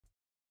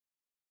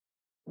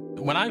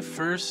When I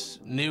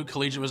first knew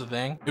collegiate was a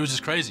thing, it was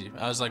just crazy.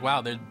 I was like,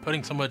 wow, they're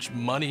putting so much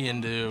money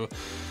into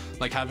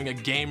like having a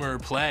gamer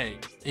play,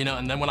 you know.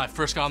 And then when I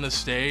first got on this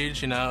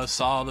stage, you know,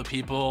 saw the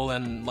people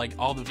and like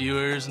all the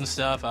viewers and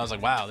stuff, I was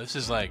like, wow, this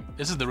is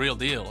the real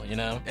deal, you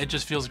know. It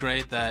just feels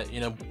great that, you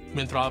know,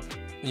 Winthrop,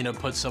 you know,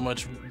 put so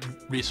much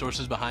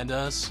resources behind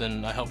us,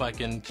 and I hope I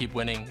can keep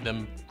winning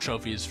them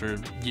trophies for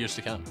years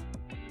to come.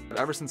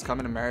 Ever since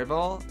coming to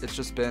Maryville, it's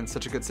just been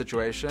such a good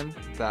situation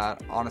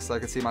that honestly I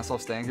could see myself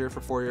staying here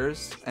for 4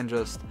 years and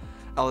just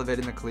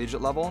elevating the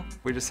collegiate level.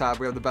 We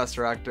have the best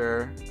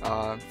director,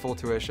 full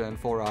tuition,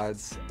 full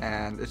rides,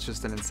 and it's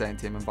just an insane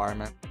team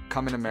environment.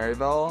 Coming to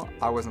Maryville,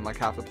 I wasn't like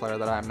half the player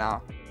that I am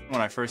now.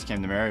 When I first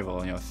came to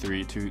Maryville, you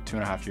know, two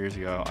and a half years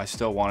ago, I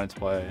still wanted to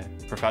play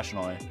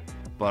professionally,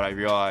 but I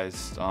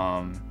realized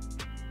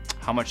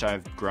how much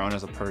I've grown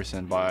as a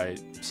person by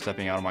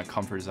stepping out of my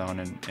comfort zone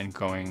and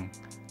going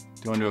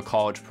to a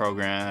college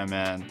program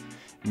and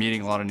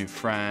meeting a lot of new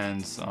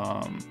friends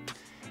and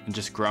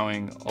just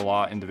growing a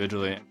lot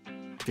individually.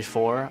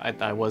 Before,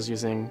 I was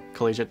using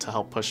collegiate to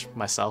help push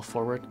myself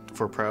forward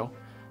for pro,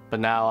 but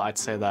now I'd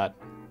say that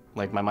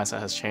like my mindset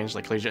has changed.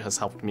 Like collegiate has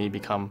helped me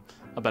become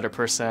a better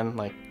person.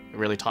 Like it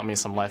really taught me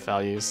some life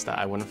values that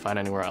I wouldn't find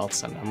anywhere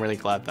else, and I'm really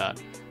glad that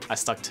I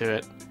stuck to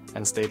it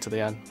and stayed to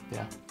the end.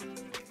 Yeah.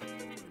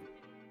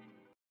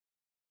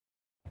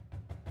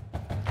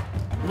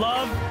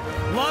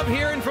 Love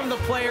hearing from the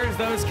players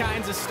those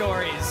kinds of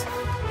stories.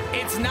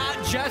 It's not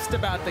just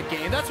about the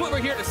game. That's what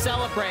we're here to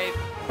celebrate,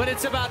 but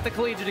it's about the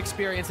collegiate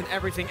experience and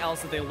everything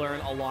else that they learn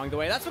along the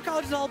way. That's what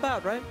college is all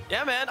about, right?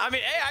 Yeah, man. I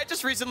mean, hey, I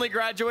just recently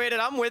graduated.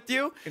 I'm with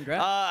you.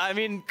 Congrats. I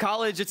mean,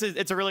 college,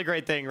 it's a really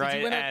great thing, right? Did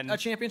you win a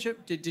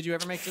championship? Did you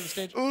ever make it to the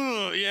stage?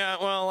 Ooh, yeah,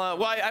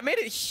 well, I made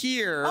it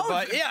here,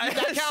 but yeah.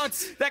 That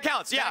counts. That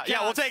counts, yeah.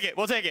 Yeah, we'll take it.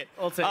 We'll take it.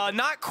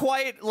 Not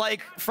quite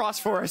like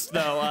Frostforest,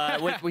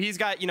 though. He's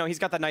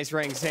got that nice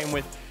ring. Same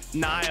with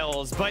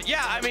Niles. But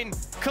yeah, I mean,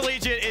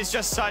 collegiate is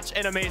just such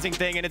an amazing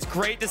thing, and it's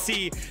great to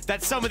see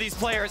that some of these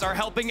players are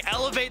helping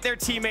elevate their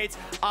teammates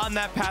on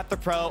that path to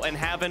pro and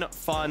having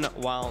fun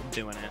while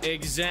doing it.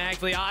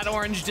 Exactly.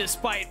 OddOrange,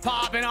 despite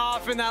popping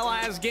off in that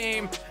last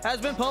game,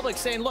 has been public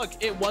saying, look,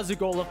 it was a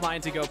goal of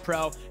mine to go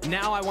pro.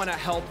 Now I want to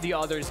help the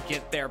others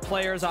get there.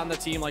 Players on the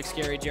team like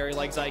ScaryJerry,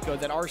 like Zyko,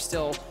 that are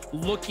still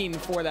looking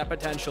for that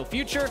potential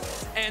future.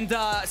 And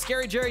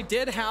ScaryJerry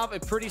did have a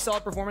pretty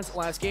solid performance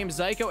last game.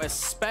 Zyko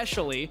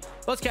especially.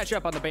 Let's catch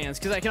up on the bans,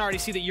 because I can already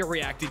see that you're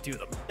reacting to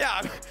them. Yeah,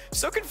 I'm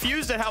so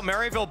confused at how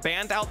Maryville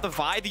banned out the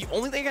Vi. The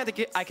only thing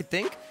I could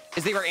think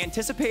is they were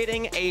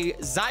anticipating a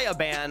Xayah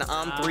ban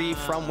on 3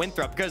 from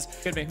Winthrop, because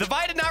the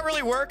Vi did not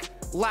really work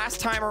last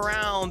time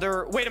around.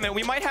 Or wait a minute,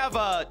 we might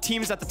have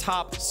teams at the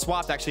top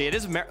swapped, actually. It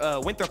is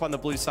Winthrop on the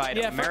blue side,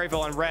 yeah, Maryville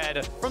on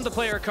red. From the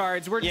player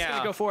cards, we're just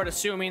going to go forward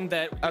assuming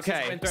that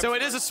so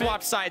it is a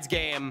swapped sides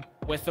game.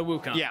 With the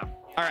Wukong. Yeah,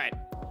 all right.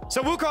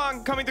 So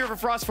Wukong coming through for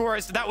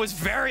Frostforest. That was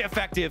very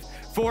effective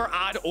for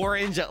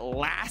OddOrange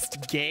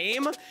last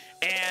game.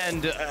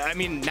 And I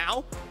mean,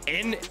 now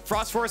in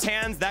Frostforest's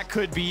hands, that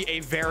could be a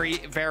very,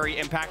 very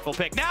impactful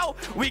pick. Now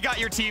we got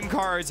your team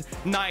cards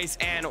nice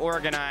and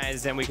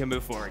organized, and we can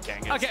move forward,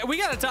 Kangas. Okay, we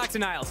got to talk to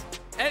Niles.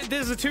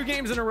 This is 2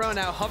 games in a row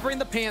now, hovering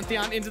the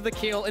Pantheon into the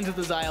kill, into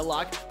the Xayah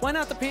lock. Why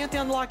not the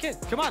Pantheon lock in?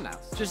 Come on now.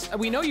 Just,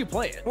 we know you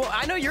play it. Well,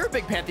 I know you're a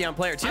big Pantheon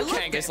player too,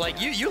 Kangas. Like,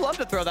 you love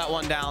to throw that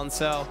one down,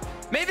 so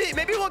maybe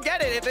we'll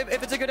get it.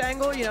 If it's a good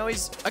angle, you know,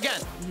 he's,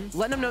 again,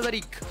 letting him know that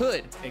he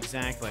could pick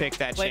that Played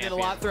champion. it a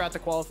lot throughout the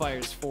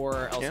qualifiers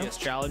for LCS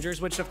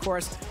Challengers, which, of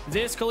course,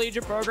 this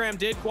collegiate program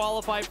did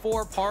qualify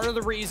for. Part of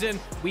the reason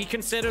we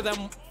consider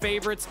them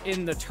favorites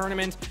in the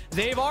tournament.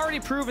 They've already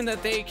proven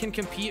that they can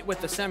compete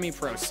with the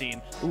semi-pro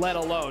scene, let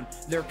alone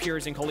their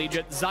peers in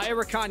collegiate. Xayah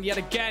Rakan yet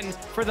again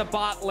for the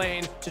bot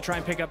lane to try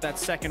and pick up that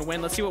second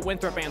win. Let's see what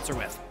Winthrop answer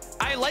with.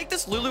 I like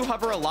this Lulu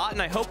hover a lot,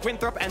 and I hope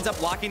Winthrop ends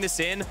up locking this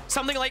in.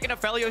 Something like an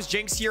Aphelios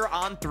Jinx here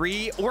on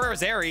 3 or a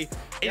Zeri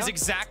is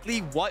exactly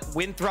what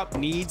Winthrop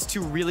needs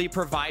to really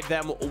provide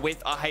them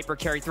with a hyper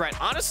carry threat.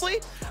 Honestly,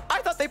 I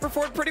thought they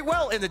performed pretty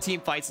well in the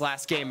team fights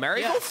last game.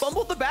 Maryville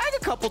fumbled the bag a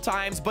couple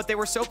times, but they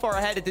were so far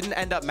ahead it didn't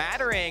end up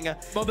mattering.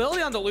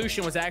 Mobility on the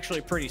Lucian was actually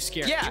pretty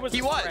scary. Yeah,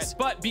 he was.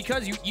 But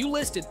because you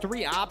listed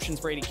 3 options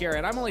for AD carry,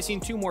 and I'm only seeing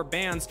 2 more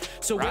bans,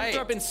 so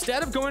Winthrop,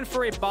 instead of going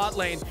for a bot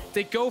lane,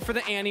 they go for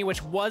the Annie,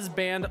 which was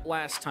banned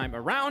last time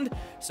around,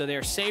 so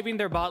they're saving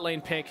their bot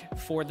lane pick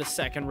for the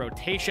second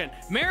rotation.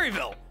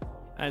 Maryville,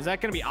 is that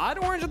going to be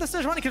OddOrange or the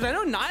Sejuani? Because I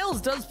know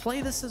Niles does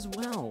play this as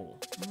well.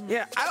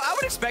 Yeah, I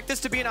would expect this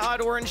to be an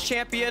OddOrange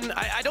champion.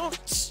 I don't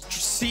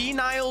see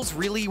Niles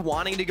really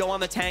wanting to go on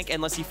the tank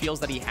unless he feels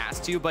that he has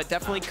to, but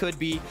definitely could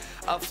be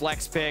a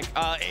flex pick.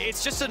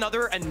 It's just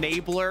another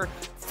enabler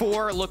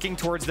for looking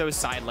towards those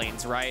side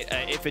lanes, right?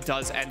 If it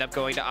does end up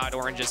going to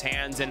OddOrange's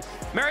hands. And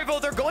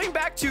Maryville, they're going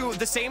back to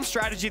the same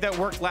strategy that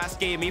worked last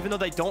game, even though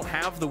they don't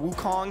have the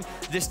Wukong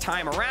this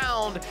time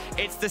around.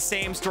 It's the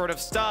same sort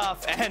of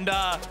stuff. And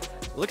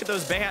look at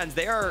those bans.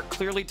 They are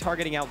clearly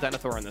targeting out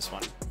Denathor in this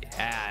one.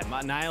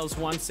 Yeah, Niles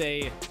wants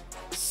a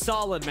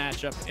solid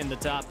matchup in the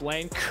top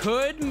lane.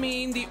 Could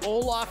mean the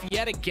Olaf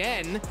yet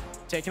again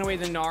taking away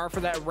the Gnar for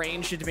that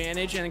ranged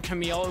advantage, and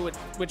Camille,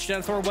 which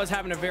Denathor was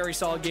having a very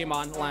solid game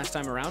on last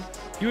time around.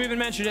 You even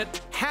mentioned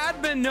it, had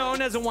been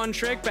known as a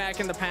one-trick back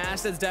in the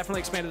past, has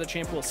definitely expanded the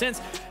champ pool since,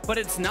 but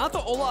it's not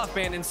the Olaf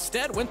ban.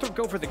 Instead, Winthrop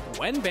go for the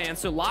Gwen ban,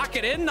 so lock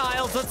it in,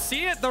 Niles. Let's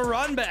see it, the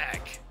run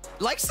back.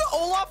 Likes the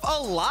Olaf a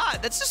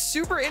lot. That's just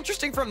super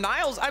interesting from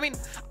Niles. I mean,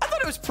 I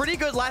thought it was pretty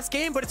good last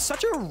game, but it's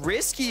such a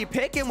risky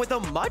pick, and with a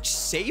much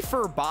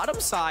safer bottom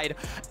side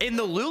in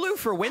the Lulu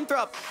for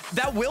Winthrop,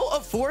 that will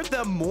afford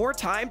them more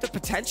time to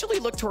potentially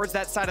look towards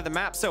that side of the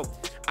map. So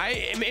I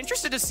am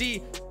interested to see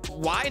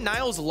why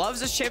Niles loves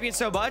this champion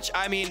so much.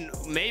 I mean,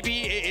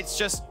 maybe it's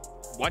just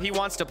what he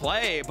wants to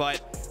play,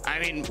 but I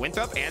mean,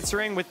 Winthrop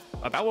answering with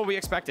about what we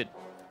expected.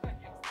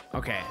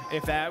 Okay,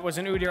 if that was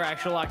an Udyr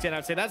actually locked in,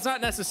 I'd say that's not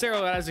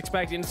necessarily what I was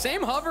expecting.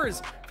 Same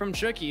hovers from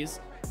Chookies,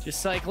 just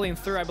cycling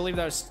through. I believe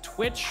that was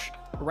Twitch,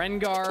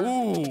 Rengar.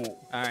 Ooh.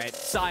 All right,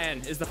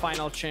 Sion is the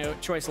final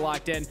choice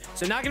locked in.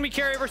 So not gonna be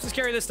carry versus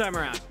carry this time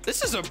around.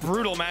 This is a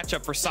brutal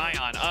matchup for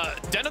Sion.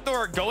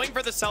 Denathor going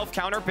for the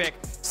self-counter pick,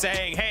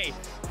 saying, hey,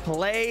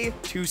 play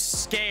to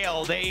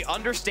scale. They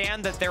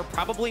understand that they're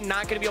probably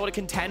not going to be able to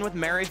contend with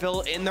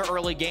Maryville in the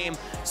early game,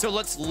 so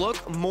let's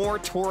look more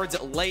towards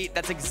late.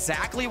 That's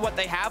exactly what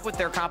they have with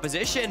their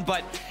composition,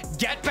 but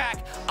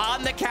Getback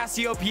on the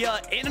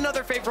Cassiopeia in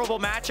another favorable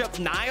matchup.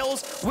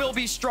 Niles will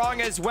be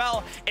strong as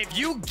well. If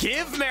you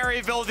give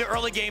Maryville the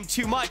early game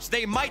too much,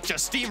 they might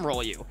just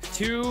steamroll you.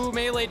 Two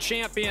melee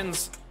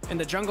champions in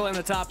the jungle and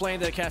the top lane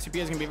that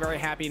Cassiopeia is going to be very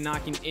happy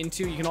knocking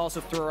into. You can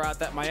also throw out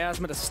that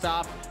miasma to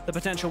stop the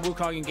potential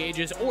Wukong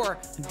engages or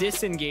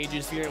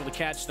disengages if you're able to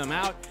catch them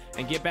out.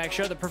 And Getback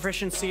show the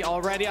proficiency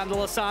already on the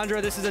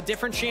Lissandra. This is a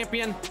different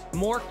champion,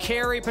 more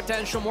carry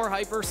potential, more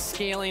hyper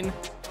scaling.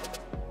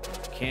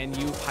 Can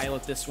you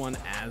pilot this one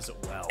as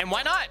well? And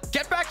why not?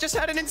 Getback just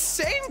had an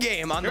insane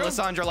game on the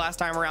Lissandra last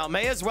time around.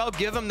 May as well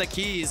give him the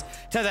keys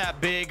to that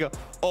big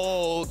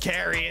old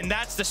carry. And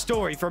that's the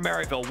story for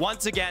Maryville.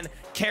 Once again,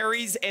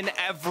 carries in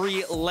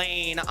every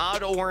lane.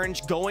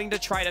 OddOrange going to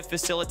try to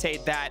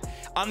facilitate that.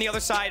 On the other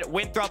side,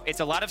 Winthrop,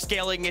 it's a lot of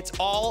scaling. It's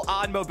all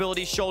on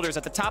Mobility's shoulders.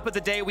 At the top of the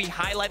day, we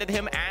highlighted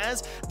him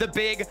as the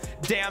big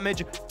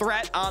damage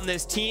threat on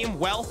this team.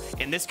 Well,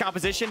 in this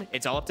composition,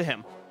 it's all up to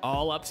him.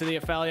 All up to the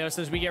Aphelios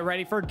as we get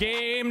ready for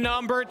game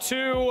number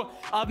 2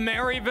 of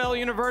Maryville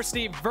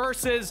University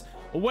versus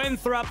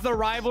Winthrop. The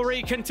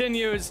rivalry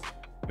continues.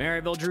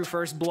 Maryville drew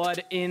first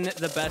blood in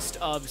the best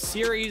of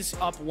series,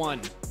 up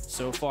 1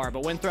 so far.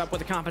 But Winthrop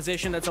with a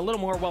composition that's a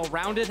little more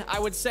well-rounded, I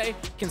would say,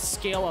 can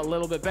scale a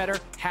little bit better,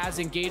 has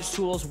engaged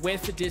tools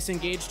with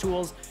disengaged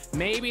tools.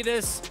 Maybe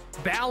this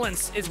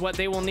balance is what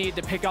they will need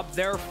to pick up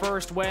their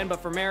first win.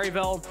 But for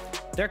Maryville,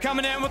 they're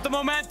coming in with the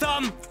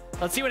momentum.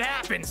 Let's see what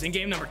happens in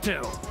game number 2.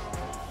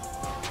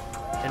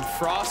 And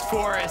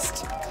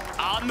Frostforest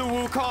on the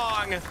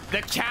Wukong,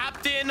 the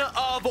captain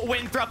of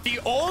Winthrop, the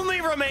only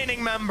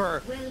remaining member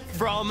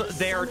from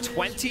their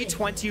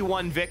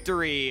 2021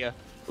 victory.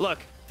 Look,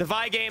 the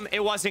Vi game,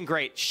 it wasn't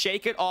great.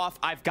 Shake it off.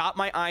 I've got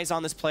my eyes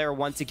on this player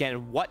once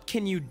again. What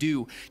can you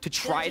do to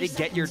try to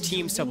get your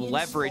team some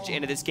leverage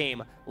into this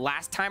game?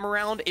 Last time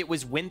around, it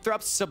was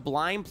Winthrop's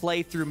sublime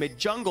play through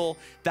mid-jungle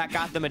that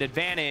got them an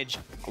advantage.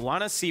 I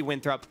want to see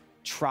Winthrop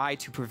try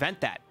to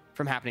prevent that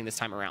from happening this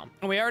time around.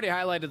 And we already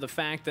highlighted the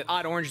fact that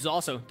OddOrange is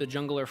also the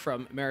jungler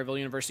from Maryville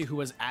University who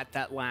was at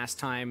that last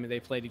time they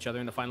played each other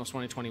in the finals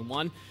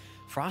 2021.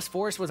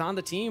 Frostforest was on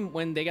the team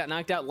when they got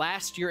knocked out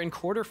last year in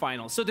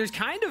quarterfinals. So there's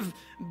kind of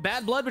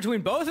bad blood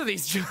between both of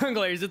these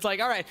junglers. It's like,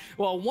 all right,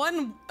 well,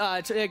 one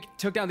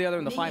took down the other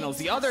in the finals.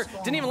 The other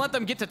didn't even let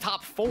them get to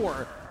top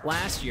 4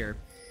 last year.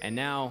 And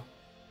now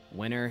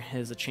winner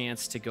has a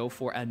chance to go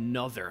for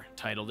another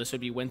title. This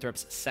would be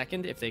Winthrop's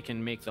second if they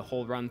can make the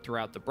whole run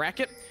throughout the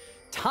bracket,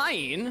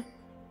 tying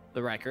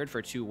the record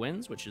for 2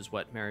 wins, which is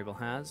what Maryville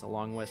has,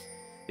 along with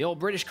the old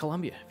British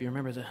Columbia, if you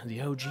remember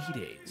the OG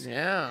days.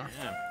 Yeah.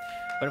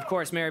 But of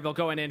course, Maryville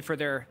going in for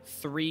their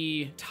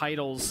 3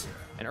 titles.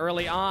 And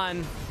early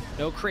on,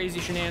 no crazy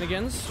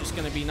shenanigans. Just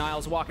going to be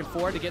Niles walking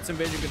forward to get some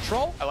vision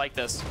control. I like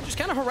this. Just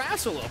kind of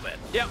harass a little bit.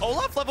 Yeah,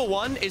 Olaf level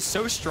 1 is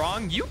so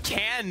strong. You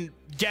can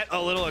get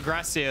a little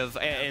aggressive,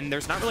 and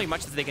there's not really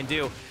much that they can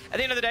do. At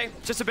the end of the day,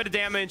 just a bit of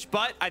damage,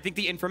 but I think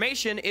the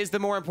information is the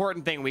more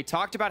important thing. We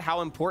talked about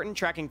how important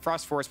tracking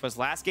Frostforest was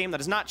last game. That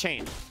has not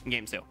changed in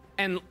game 2.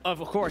 And of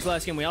course,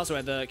 last game we also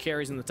had the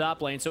carries in the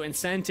top lane, so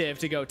incentive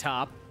to go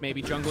top.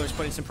 Maybe junglers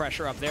putting some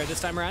pressure up there. This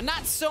time around,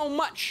 not so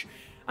much.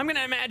 I'm going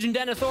to imagine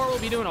Denathor will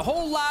be doing a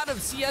whole lot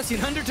of CS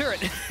in under turret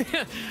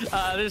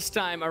this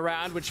time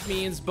around, which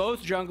means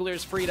both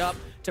junglers freed up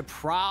to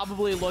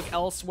probably look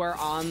elsewhere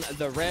on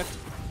the Rift.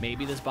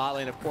 Maybe this bot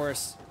lane, of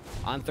course,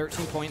 on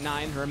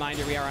 13.9.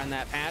 Reminder, we are on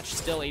that patch.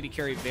 Still AD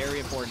carry, very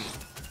important.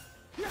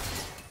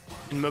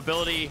 And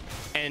mobility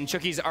and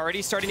Chookies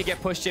already starting to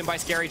get pushed in by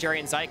ScaryJerry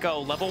and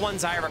Zyko. Level 1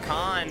 Xayah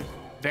Rakan,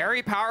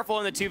 very powerful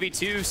in the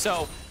 2v2,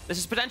 so this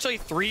is potentially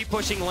 3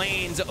 pushing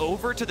lanes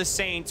over to the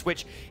Saints,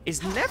 which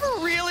is never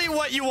really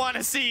what you want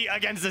to see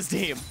against this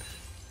team.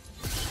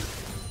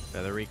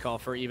 The recall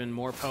for even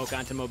more poke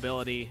onto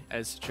mobility,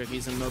 as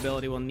Chookies and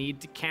mobility will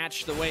need to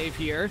catch the wave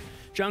here.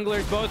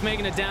 Junglers both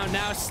making it down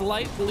now.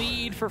 Slight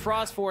lead for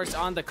Frostforest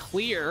on the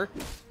clear.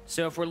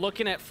 So if we're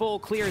looking at full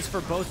clears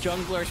for both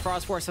junglers,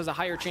 Frostforest has a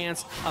higher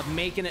chance of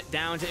making it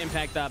down to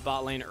impact that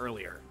bot lane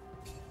earlier.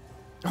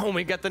 Oh,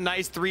 we got the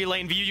nice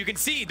 3-lane view. You can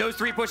see those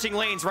 3 pushing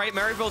lanes, right?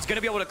 Maryville's going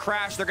to be able to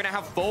crash. They're going to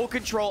have full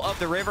control of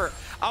the river.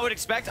 I would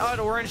expect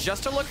OddOrange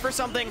just to look for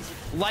something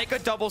like a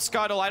double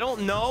scuttle. I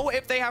don't know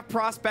if they have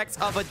prospects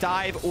of a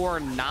dive or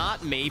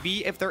not.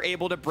 Maybe if they're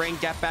able to bring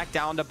Getback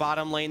down to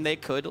bottom lane, they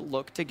could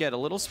look to get a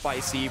little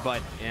spicy.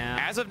 But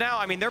as of now,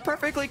 I mean, they're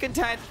perfectly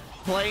content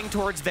playing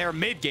towards their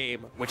mid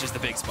game, which is the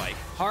big spike.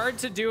 Hard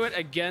to do it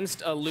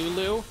against a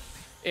Lulu.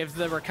 If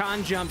the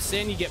Rakan jumps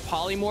in, you get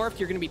polymorphed,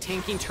 you're going to be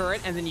tanking turret,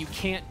 and then you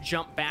can't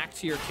jump back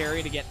to your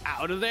carry to get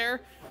out of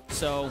there.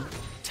 So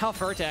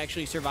tougher to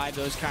actually survive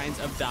those kinds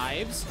of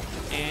dives.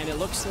 And it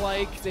looks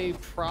like they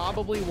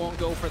probably won't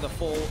go for the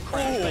full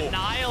crash. But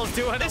Niles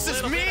doing This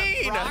is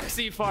mean!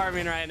 Proxy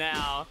farming right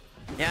now.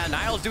 Yeah,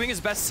 Niles doing his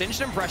best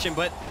Singed impression,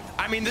 but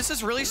I mean, this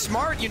is really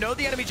smart. You know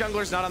the enemy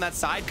jungler's not on that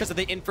side because of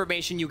the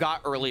information you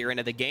got earlier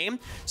into the game.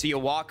 So you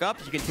walk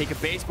up, you can take a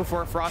base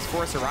before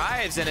Frostforest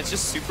arrives, and it's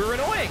just super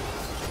annoying.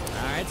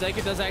 All right,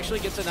 Zyko does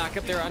actually get to knock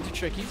up there onto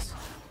Chookies.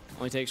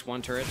 Only takes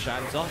 1 turret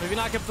shot himself. If you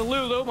knock up the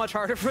Lulu, much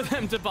harder for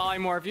them to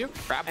polymorph you.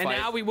 And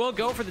now we will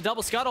go for the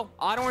double scuttle.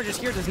 OddOrange is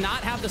here, does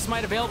not have the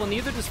smite available,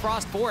 neither does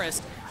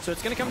Frostforest. So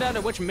it's going to come down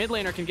to which mid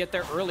laner can get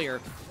there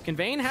earlier.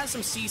 Conveying has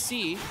some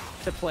CC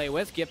to play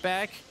with.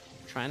 Getback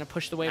trying to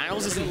push the wave.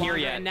 Niles isn't here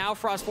yet. And now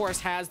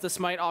Frostforest has the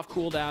smite off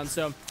cooldown.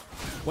 So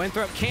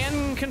Winthrop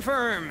can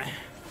confirm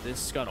this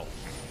scuttle.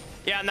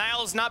 Yeah,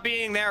 Niles not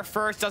being there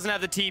first, doesn't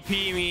have the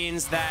TP,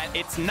 means that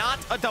it's not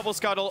a double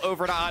scuttle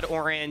over to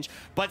OddOrange,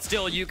 but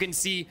still you can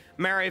see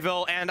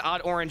Maryville and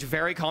OddOrange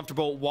very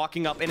comfortable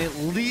walking up and at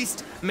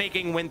least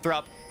making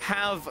Winthrop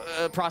have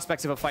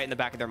prospects of a fight in the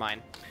back of their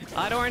mind.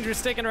 OddOrange was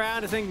sticking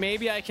around to think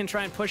maybe I can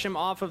try and push him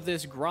off of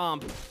this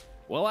Gromp.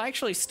 Will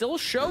actually still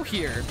show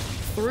here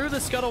through the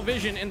Scuttle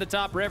Vision in the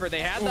top river.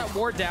 They had that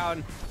ward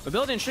down.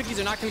 Mobility and Chookies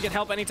are not going to get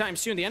help anytime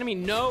soon. The enemy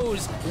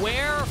knows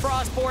where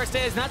Frostforest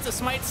is. And that's a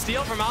smite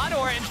steal from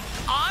OddOrange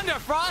onto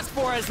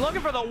Frostforest, looking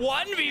for the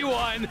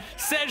 1v1.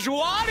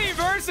 Sejuani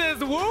versus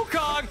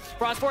Wukong.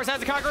 Frostforest has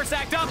the Conqueror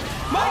stacked up.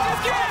 Might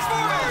just get his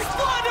first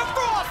blood to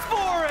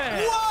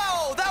Frostforest.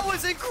 Whoa, that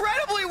was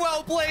incredibly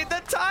well played.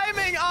 The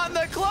timing on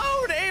the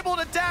clone, able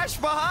to dash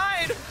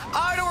behind.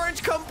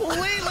 OddOrange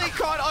completely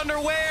caught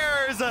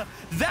unawares.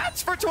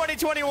 That's for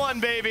 2021,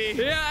 baby.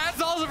 Yeah,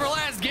 that's also for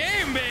last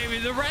game, baby.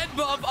 The red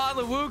buff on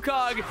the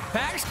Wukong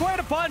packs quite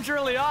a punch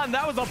early on.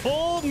 That was a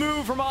bold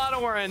move from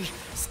OddOrange,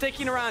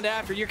 sticking around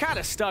after. You're kind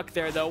of stuck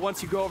there, though,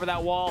 once you go over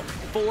that wall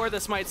for the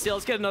smite steal.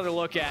 Let's get another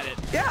look at it.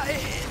 Yeah,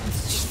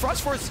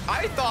 Frostforest,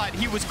 I thought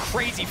he was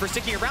crazy for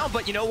sticking around,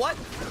 but you know what?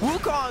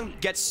 Wukong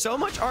gets so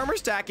much armor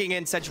stacking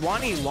and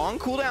Sejuani long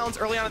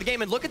cooldowns early on in the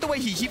game, and look at the way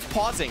he keeps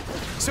pausing.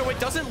 So it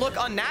doesn't look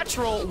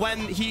unnatural when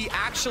he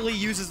actually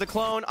uses the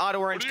clone.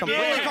 OddOrange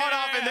completely caught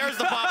off, and there's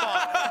the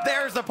pop-off.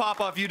 There's the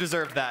pop-off. You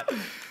deserved that.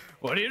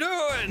 What are you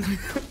doing?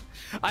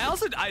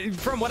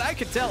 From what I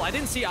could tell, I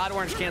didn't see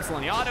OddOrange cancel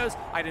any autos.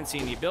 I didn't see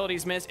any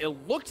abilities miss. It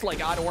looked like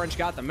OddOrange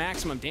got the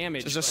maximum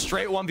damage. It's a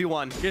straight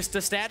 1v1. Just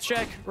a stat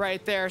check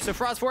right there. So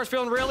Frostforest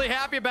feeling really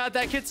happy about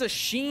that. Gets a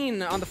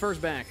sheen on the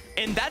first back.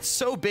 And that's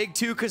so big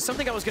too, because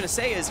something I was going to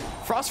say is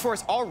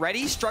Frostforest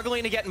already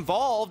struggling to get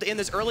involved in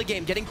this early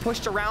game, getting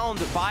pushed around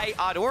by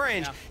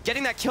OddOrange. Yeah.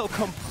 Getting that kill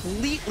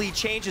completely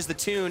changes the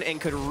tune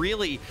and could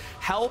really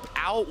help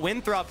out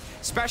Winthrop,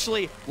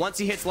 especially once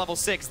he hits level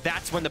 6.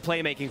 That's when the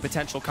playmaking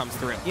potential comes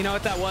through. You know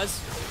what that was?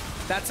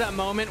 That's that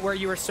moment where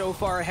you were so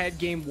far ahead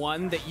game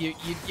 1 that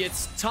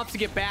it's tough to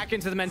get back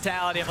into the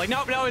mentality of like,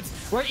 no,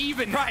 we're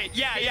even. Right,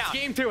 yeah. It's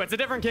game 2, it's a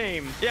different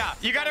game. Yeah,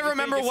 you gotta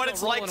remember what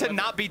it's like to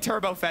not be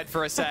turbo fed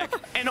for a sec.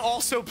 And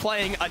also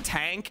playing a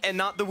tank and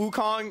not the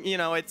Wukong, you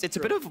know, it's a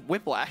bit of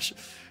whiplash.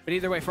 But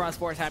either way,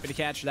 Frostforest happy to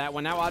catch that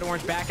one. Now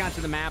OddOrange back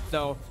onto the map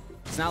though.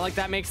 It's not like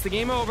that makes the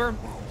game over.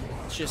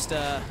 It's just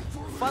a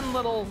fun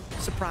little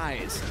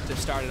surprise to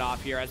start it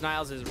off here as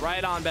Niles is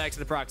right on back to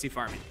the proxy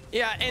farming.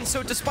 Yeah, and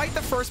so despite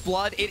the first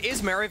blood, it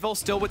is Maryville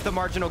still with the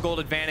marginal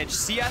gold advantage.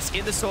 CS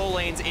in the soul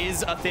lanes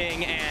is a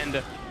thing,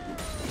 and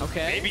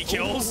okay, maybe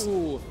kills.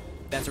 Ooh.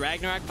 That's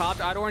Ragnarok popped.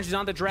 OddOrange is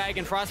on the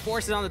dragon.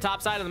 Frostforest is on the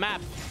top side of the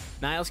map.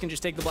 Niles can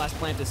just take the blast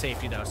plant to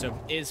safety though, so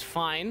is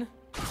fine.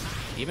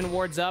 Even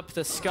wards up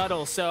the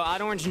scuttle, so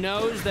OddOrange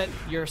knows that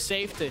you're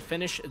safe to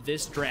finish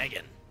this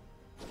dragon.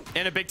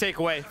 And a big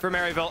takeaway for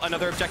Maryville,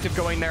 another objective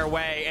going their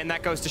way, and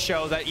that goes to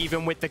show that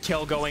even with the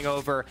kill going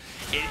over,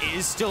 it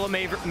is still a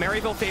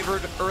Maryville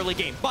favored early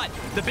game. But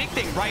the big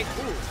thing, right?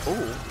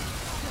 Ooh.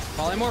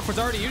 Polymorph was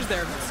already used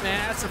there.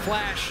 That's a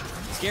flash.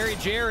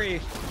 ScaryJerry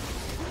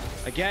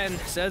again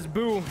says,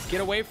 boo,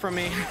 get away from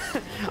me.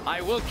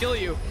 I will kill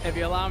you if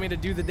you allow me to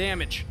do the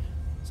damage.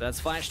 So that's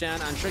flash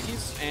down on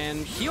Chookies,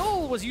 and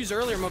heal was used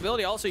earlier.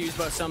 Mobility also used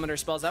both summoner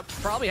spells. That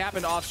probably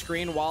happened off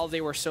screen while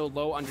they were so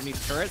low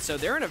underneath the turret, so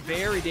they're in a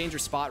very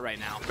dangerous spot right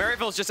now.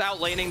 Maryville's just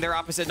outlaning their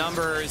opposite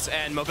numbers,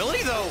 and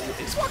Mobility, though,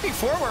 is walking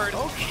forward.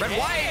 Okay. Red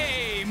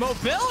white.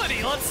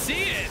 Mobility, let's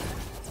see it.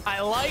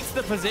 I liked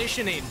the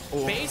positioning.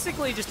 Ooh.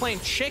 Basically just playing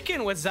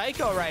chicken with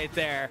Zyko right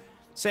there,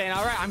 saying,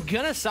 all right, I'm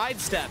gonna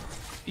sidestep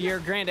your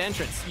grand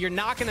entrance. You're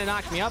not gonna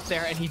knock me up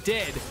there, and he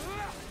did.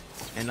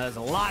 And there's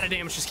a lot of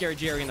damage to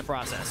ScaryJerry in the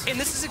process. And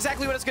this is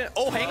exactly what it's gonna,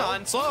 oh, hang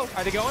on, slow.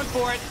 Are they going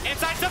for it?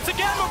 Inside steps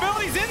again,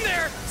 Mobility's in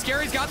there.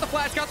 Scary's got the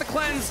flash, got the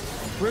cleanse.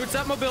 Roots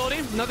up Mobility,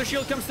 another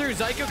shield comes through.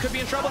 Zyko could be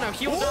in trouble now,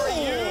 heals are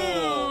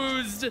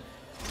used.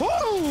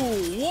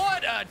 Ooh,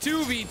 what a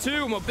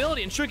 2v2.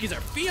 Mobility and Chookies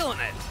are feeling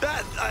it.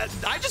 That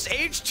I just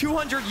aged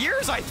 200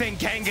 years, I think,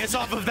 Kangas,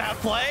 off of that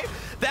play.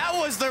 That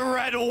was the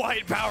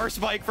red-white power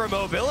spike for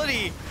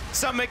Mobility.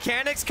 Some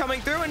mechanics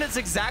coming through, and it's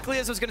exactly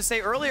as I was going to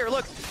say earlier.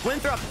 Look,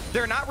 Winthrop,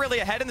 they're not really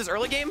ahead in this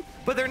early game,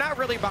 but they're not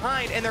really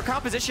behind, and their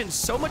composition's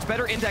so much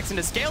better indexed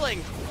into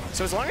scaling.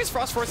 So as long as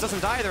Frostforest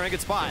doesn't die, they're in a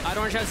good spot.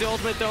 OddOrange has the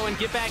ultimate, though, and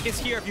Getback is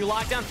here. If you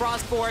lock down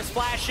Frostforest,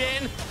 flash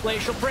in,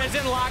 Glacial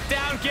Prison,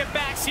 lockdown,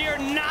 Getback's here.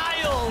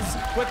 Niles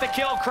with the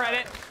kill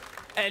credit.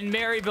 And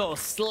Maryville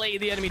slay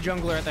the enemy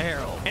jungler at the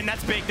Herald. And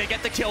that's big. They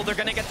get the kill. They're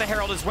going to get the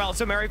Herald as well.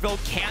 So Maryville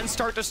can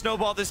start to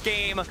snowball this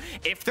game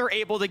if they're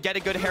able to get a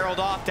good Herald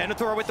off.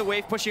 Denathor with the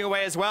wave pushing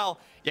away as well.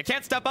 You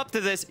can't step up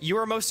to this. You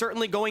are most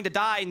certainly going to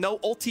die. No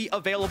ulti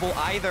available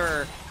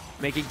either,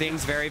 making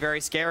things very, very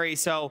scary.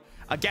 So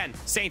again,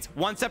 Saints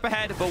one step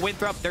ahead, but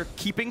Winthrop, they're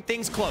keeping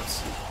things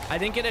close. I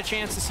didn't get a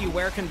chance to see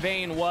where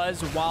Conveying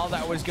was while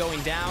that was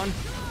going down.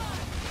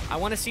 I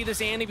want to see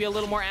this Andy be a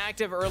little more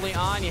active early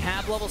on. You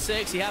have level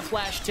 6, you have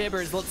Flash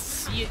Tibbers. Let's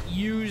see it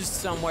used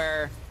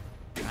somewhere.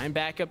 Try and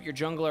back up your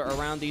jungler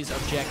around these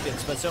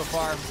objectives. But so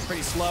far,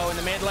 pretty slow in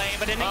the mid lane.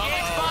 But in the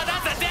game spot,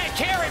 that's a dead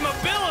carry.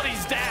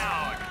 Mobility's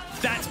down.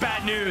 That's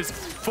bad news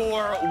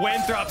for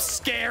Winthrop.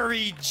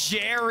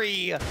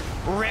 ScaryJerry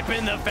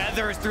ripping the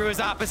feathers through his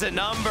opposite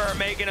number,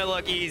 making it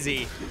look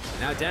easy.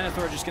 Now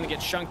Denathor just going to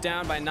get shunked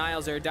down by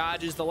Niles there.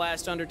 Dodges the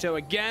last undertow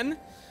again.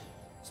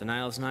 So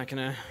Niles not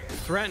gonna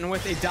threaten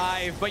with a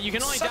dive, but you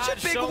can only dodge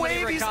so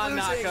many Rakan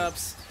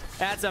knockups.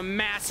 That's a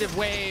massive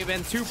wave,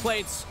 and 2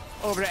 plates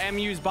over to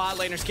MU's bot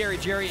laner.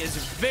 ScaryJerry is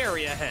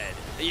very ahead.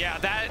 Yeah,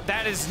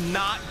 that is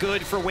not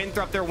good for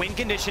Winthrop. Their win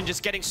condition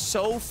just getting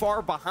so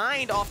far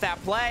behind off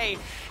that play,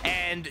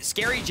 and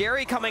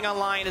ScaryJerry coming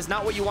online is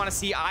not what you want to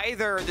see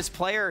either. This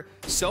player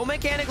so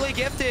mechanically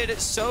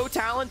gifted, so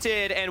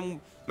talented,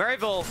 and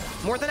Maryville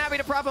more than happy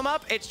to prop him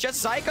up. It's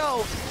just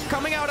Zyko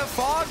coming out of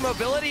fog.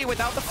 Mobility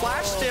without the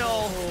flash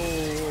still.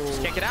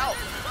 Just kick it out.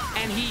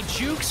 And he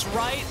jukes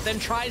right, then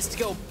tries to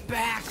go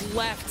back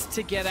left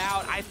to get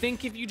out. I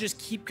think if you just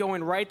keep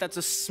going right, that's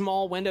a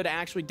small window to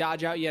actually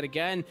dodge out yet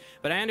again.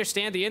 But I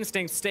understand the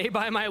instinct. Stay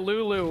by my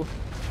Lulu.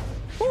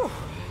 Whew.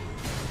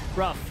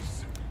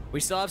 Rough. We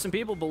still have some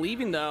people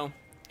believing, though,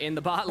 in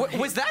the bot lane.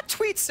 Was that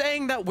tweet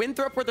saying that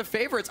Winthrop were the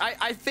favorites?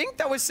 I think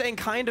that was saying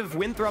kind of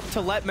Winthrop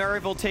to let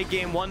Maryville take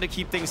game 1 to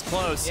keep things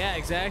close. Yeah,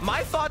 exactly.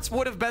 My thoughts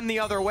would have been the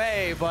other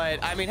way,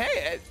 but I mean,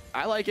 hey,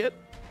 I like it.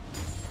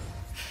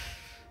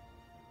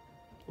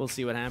 We'll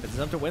see what happens.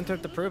 It's up to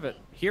Winthrop to prove it.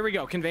 Here we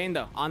go. Conveying,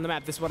 though, on the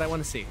map. This is what I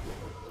want to see.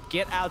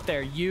 Get out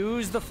there.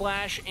 Use the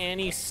flash and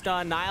he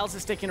stun. Niles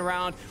is sticking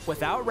around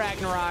without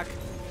Ragnarok.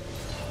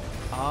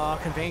 Oh,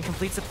 Conveying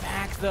completes it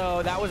back,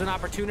 though. That was an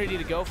opportunity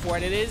to go for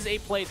it. It is a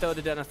plate, though,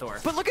 to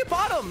Denathor. But look at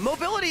bottom.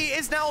 Mobility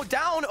is now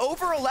down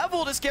over a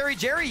level to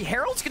ScaryJerry.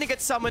 Herald's going to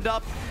get summoned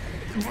up.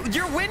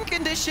 Your win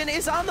condition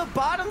is on the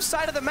bottom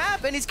side of the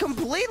map, and he's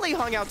completely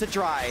hung out to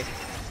dry.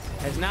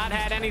 Has not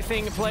had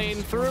anything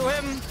playing through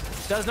him.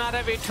 Does not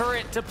have a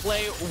turret to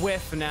play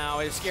with now.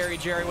 As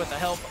ScaryJerry, with the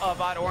help of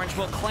OddOrange,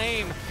 will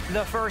claim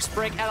the first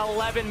break at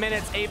 11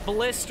 minutes. A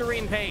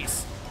blistering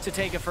pace to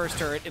take a first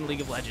turret in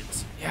League of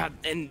Legends. Yeah,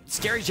 and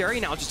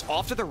ScaryJerry now just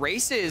off to the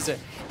races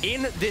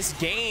in this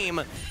game.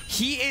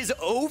 He is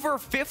over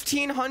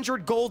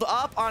 1,500 gold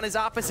up on his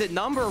opposite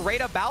number,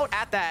 right about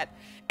at that.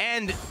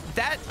 And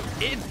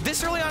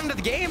this early on into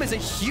the game is a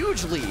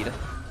huge lead.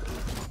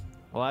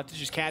 We'll have to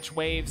just catch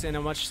waves in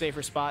a much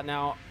safer spot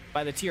now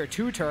by the tier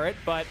 2 turret,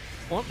 but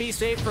won't be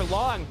safe for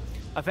long.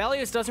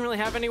 Aphelios doesn't really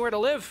have anywhere to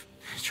live.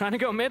 He's trying to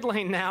go mid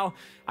lane now.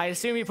 I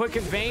assume he put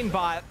Conveying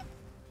bot.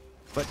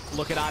 But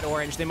look at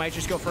OddOrange. They might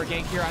just go for a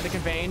gank here on the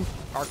Conveying.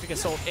 Arctic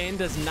Assault in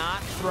does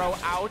not throw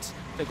out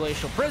the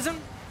Glacial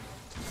Prison.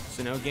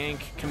 So no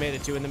gank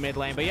committed to in the mid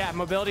lane. But yeah,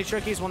 Mobility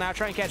Chookies will now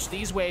try and catch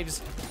these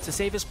waves. It's the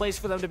safest place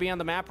for them to be on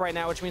the map right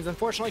now, which means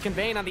unfortunately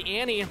Conveying on the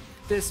Annie,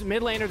 this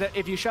mid laner that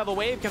if you shove a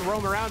wave can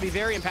roam around, be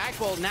very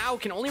impactful, now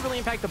can only really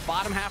impact the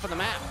bottom half of the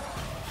map.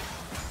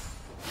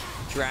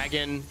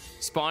 Dragon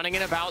spawning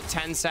in about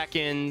 10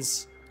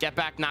 seconds.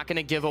 Getback not going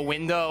to give a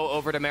window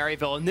over to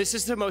Maryville, and this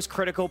is the most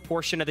critical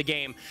portion of the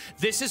game.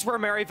 This is where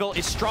Maryville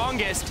is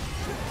strongest.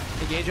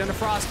 Engage on the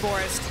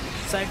Frostforest.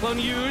 Cyclone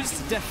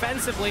used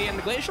defensively, and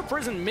the Glacial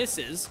Prison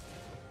misses.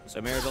 So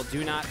Maryville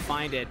do not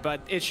find it,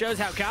 but it shows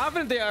how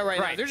confident they are right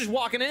now. They're just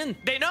walking in.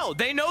 They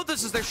know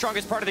this is their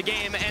strongest part of the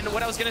game, and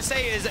what I was gonna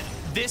say is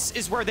this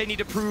is where they need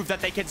to prove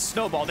that they can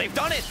snowball. They've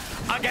done it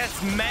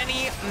against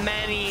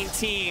many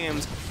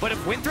teams, but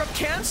if Winthrop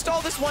can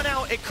stall this one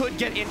out, it could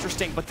get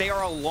interesting, but they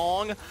are a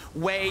long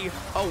way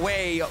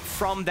away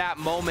from that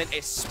moment,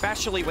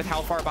 especially with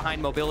how far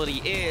behind Mobility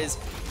is.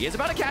 He is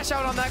about to cash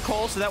out on that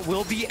Cole, so that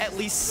will be at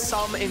least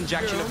some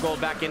injection of gold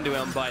back into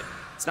him, but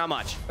it's not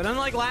much. But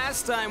unlike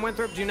last time,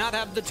 Winthrop do not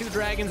have the 2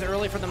 dragons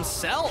early for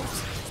themselves.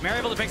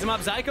 Maryville picks him up.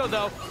 Zyko,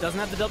 though, doesn't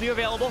have the W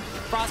available.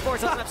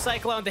 Frostforest doesn't have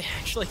Cyclone. They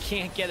actually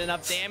can't get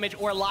enough damage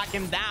or lock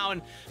him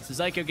down, so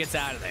Zyko gets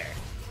out of there.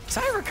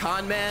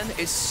 Rakan, man,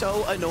 is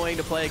so annoying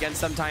to play against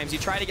sometimes. You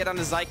try to get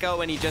onto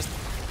Zyko, and he just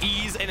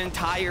ease an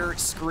entire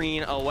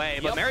screen away.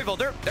 But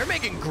Maryville, they're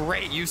making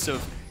great use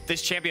of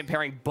this champion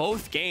pairing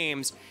both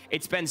games.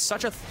 It's been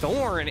such a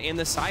thorn in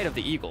the side of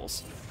the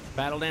Eagles.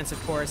 Battle Dance,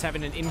 of course,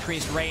 having an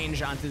increased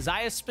range onto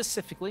Xayah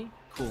specifically.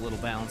 Cool little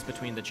balance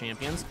between the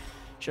champions.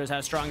 Shows how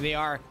strong they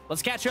are.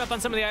 Let's catch up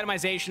on some of the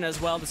itemization as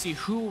well to see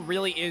who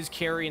really is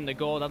carrying the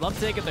gold. I'd love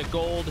to take at the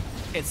gold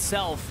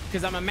itself,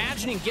 because I'm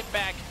imagining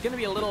Getback going to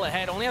be a little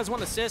ahead. Only has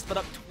 1 assist, but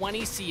up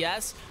 20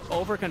 CS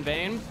over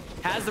Conveying.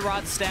 Has the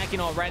rods stacking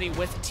already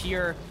with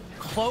tier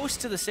close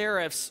to the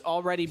Seraphs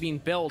already being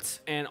built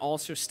and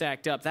also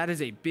stacked up. That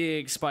is a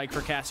big spike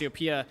for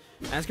Cassiopeia.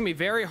 And it's going to be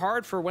very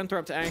hard for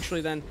Winthrop to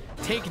actually then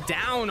take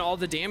down all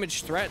the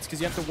damage threats, because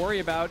you have to worry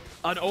about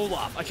an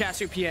Olaf, a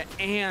Cassiopeia,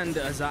 and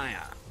a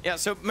Xayah. Yeah,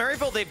 so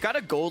Maryville, they've got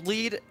a gold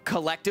lead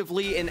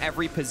collectively in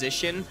every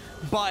position,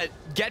 but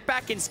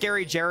Getback and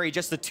ScaryJerry,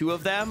 just the 2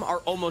 of them, are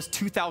almost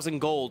 2,000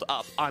 gold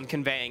up on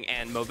Conveying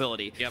and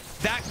Mobility. Yep.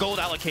 That gold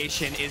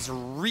allocation is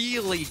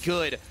really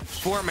good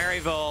for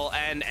Maryville,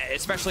 and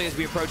especially as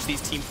we approach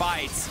these team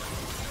fights.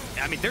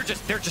 I mean, they're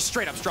just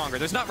straight up stronger.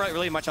 There's not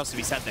really much else to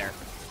be said there.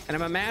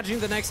 And I'm imagining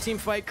the next team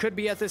fight could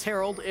be at this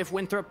Herald if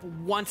Winthrop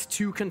wants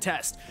to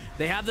contest.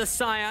 They have the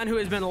Sion, who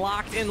has been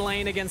locked in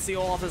lane against the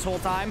Olaf this whole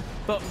time.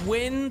 But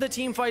when the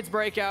team fights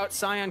break out,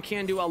 Sion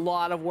can do a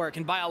lot of work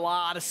and buy a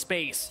lot of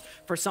space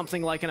for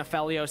something like an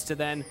Aphelios to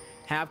then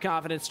have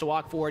confidence to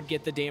walk forward,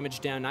 get the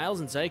damage down. Niles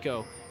and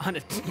Zyko on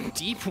a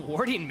deep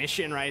warding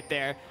mission right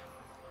there.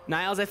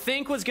 Niles, I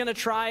think, was going to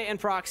try and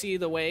proxy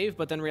the wave,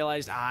 but then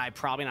realized,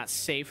 probably not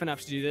safe enough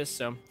to do this,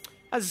 so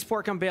as the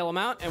support come bail him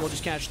out, and we'll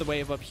just catch the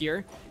wave up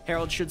here.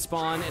 Herald should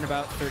spawn in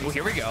about 30 seconds.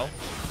 Here we go.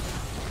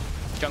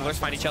 Junglers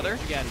find each other.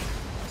 Again,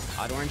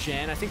 OddOrange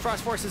in. I think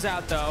Frostforest is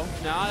out, though.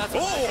 No, that's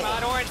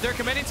OddOrange. They're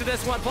committing to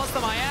this one, plus the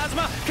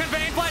miasma.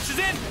 Conveying flashes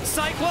in.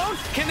 Cyclone,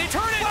 can they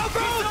turn it? He's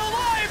still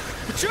alive!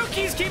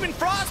 Chookies keeping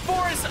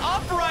Frostforest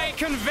upright.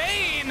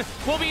 Conveying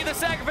will be the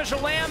sacrificial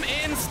lamb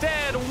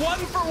instead. 1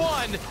 for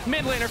 1.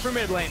 Mid laner for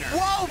mid laner.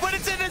 Whoa, but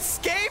it's an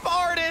escape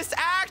artist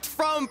act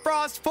from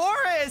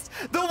Frostforest.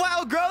 The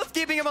wild growth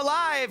keeping him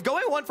alive.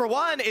 Going 1 for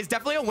 1 is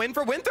definitely a win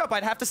for Winthrop,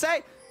 I'd have to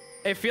say.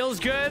 It feels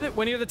good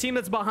when you're the team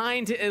that's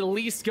behind to at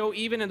least go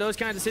even in those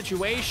kinds of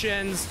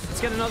situations. Let's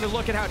get another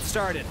look at how it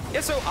started. Yeah,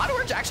 so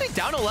OddOrange actually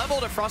down a level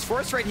to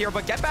Frostforest right here,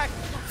 but Getback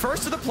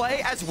first to the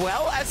play as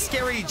well as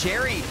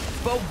ScaryJerry.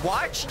 But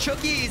watch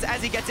Chookies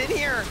as he gets in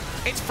here.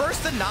 It's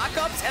first the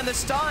knockups and the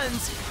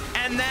stuns,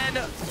 and then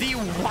the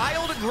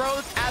wild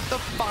growth at the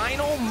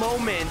final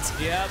moment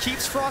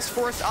keeps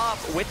Frostforest up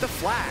with the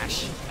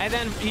flash. And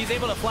then he's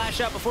able to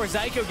flash up before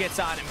Zyko gets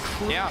on him,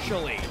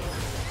 crucially. Yeah.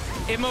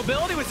 If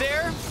Mobility was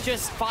there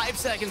just 5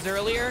 seconds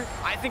earlier,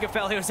 I think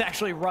Aphelios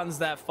actually runs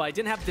that fight.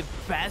 Didn't have the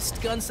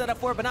best gun setup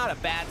for it, but not a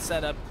bad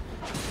setup.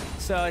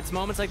 So it's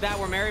moments like that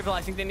where Maryville,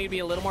 I think they need to be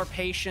a little more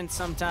patient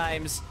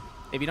sometimes.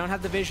 If you don't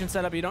have the vision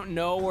set up, you don't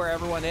know where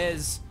everyone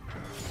is,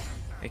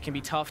 it can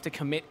be tough to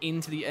commit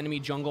into the enemy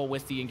jungle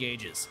with the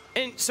engages.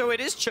 And so it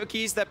is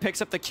Chookies that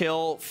picks up the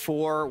kill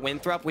for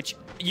Winthrop, which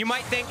you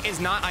might think is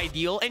not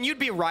ideal, and you'd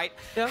be right.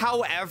 Yeah.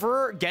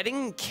 However,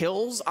 getting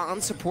kills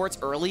on supports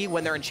early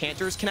when they're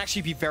enchanters can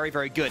actually be very,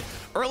 very good.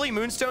 Early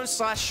Moonstones /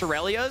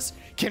 Shirelias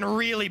can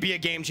really be a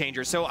game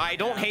changer, so I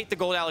don't hate the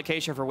gold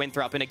allocation for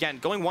Winthrop. And again,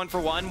 going 1 for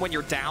 1 when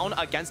you're down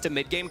against a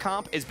mid-game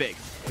comp is big.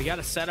 We got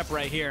a setup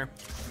right here.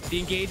 The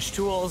engage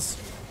tools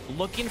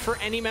looking for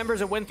any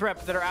members of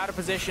Winthrop that are out of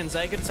position.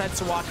 Zyko decides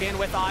to walk in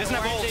with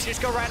OddOrange. They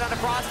just go right onto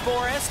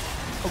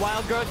Frostforest. The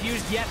wild growth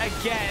used yet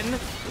again.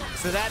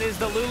 So that is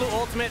the Lulu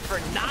ultimate for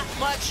not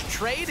much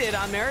traded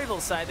on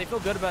Maryville's side. They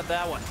feel good about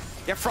that one.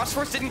 Yeah,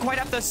 Frostforest didn't quite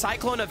have the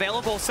Cyclone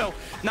available, so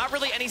not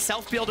really any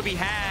self-peel to be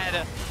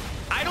had.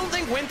 I don't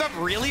think Winthrop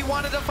really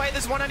wanted to fight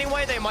this one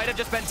anyway. They might have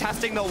just been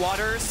testing the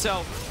waters,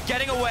 so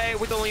getting away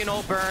with only an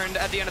ult burned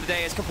at the end of the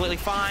day is completely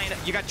fine.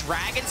 You got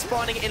Dragon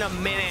spawning in a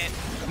minute.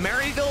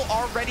 Maryville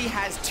already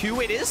has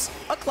 2. It is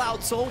a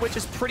Cloud Soul, which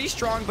is pretty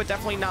strong, but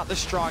definitely not the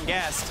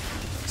strongest.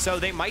 So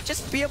they might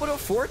just be able to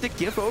afford to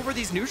give over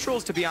these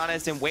neutrals, to be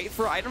honest, and wait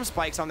for item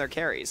spikes on their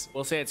carries.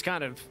 We'll say it's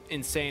kind of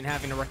insane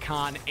having a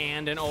Rakan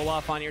and an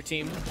Olaf on your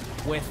team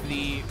with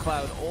the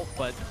Cloud ult,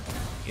 but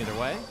either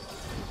way,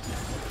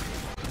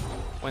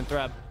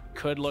 Winthrop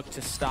could look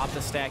to stop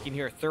the stacking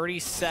here. 30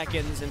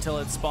 seconds until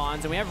it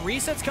spawns, and we have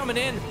resets coming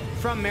in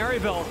from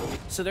Maryville,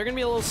 so they're gonna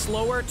be a little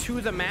slower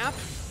to the map.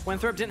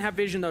 Winthrop didn't have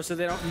vision though, so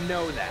they don't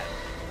know that.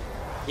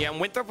 Yeah,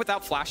 and Winthrop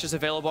without flashes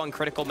available on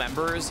critical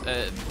members,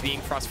 being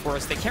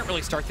Frostforest, they can't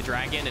really start the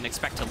dragon and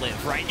expect to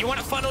live, right? You want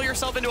to funnel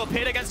yourself into a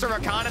pit against a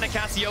Rakan and a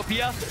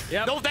Cassiopeia?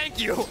 Yep. No, thank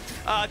you.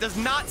 Does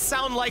not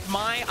sound like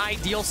my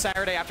ideal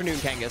Saturday afternoon,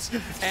 Kangas.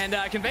 And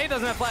Conveying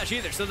doesn't have flash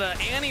either, so the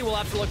Annie will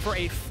have to look for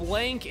a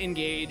flank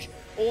engage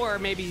or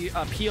maybe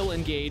a peel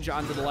engage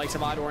onto the likes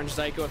of OddOrange,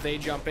 Zyko if they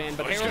jump in.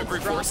 But Herald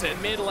drops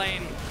in mid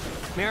lane.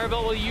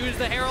 Maryville will use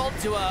the Herald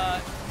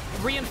to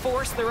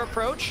reinforce their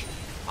approach.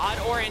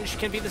 OddOrange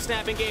can be the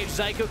snap engage,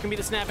 Zyko can be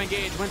the snap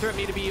engage. Winthrop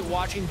need to be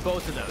watching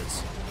both of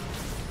those.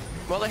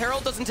 Well, the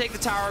Herald doesn't take the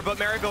tower, but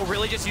Maryville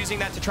really just using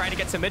that to try to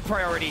get some mid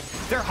priority.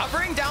 They're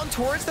hovering down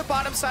towards the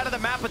bottom side of the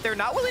map, but they're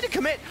not willing to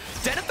commit.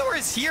 Denathor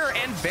is here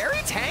and very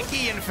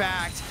tanky, in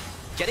fact,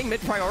 getting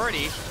mid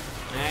priority.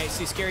 I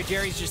see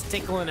ScaryJerry's just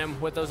tickling him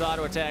with those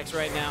auto attacks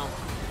right now.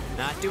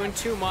 Not doing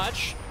too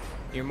much.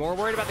 You're more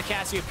worried about the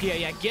Cassiopeia.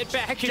 Yeah,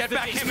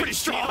 Getback is pretty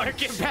strong.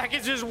 Getback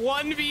is just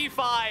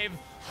 1v5.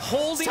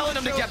 Holding telling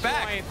him to get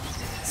back.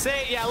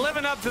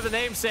 Living up to the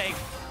namesake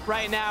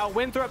right now.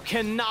 Winthrop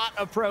cannot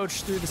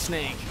approach through the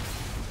snake.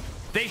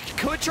 They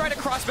could try to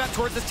cross back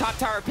towards this top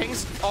tower.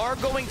 Pings are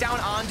going down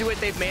onto it.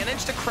 They've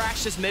managed to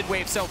crash this mid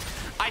wave. So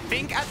I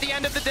think at the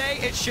end of the day,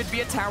 it should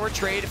be a tower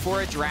trade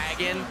for a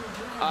dragon.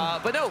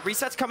 But no,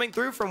 resets coming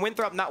through from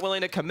Winthrop, not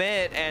willing to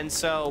commit. And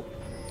so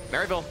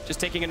Maryville just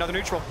taking another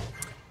neutral.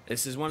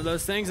 This is one of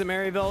those things that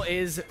Maryville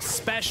is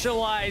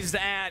specialized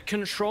at,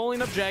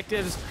 controlling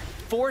objectives,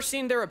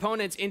 forcing their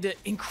opponents into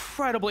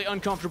incredibly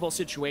uncomfortable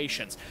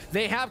situations.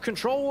 They have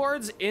control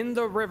wards in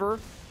the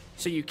river,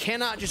 so you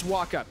cannot just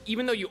walk up,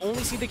 even though you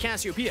only see the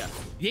Cassiopeia.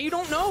 You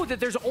don't know that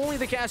there's only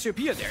the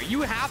Cassiopeia there.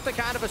 You have to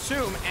kind of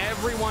assume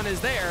everyone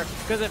is there,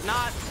 because if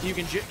not, you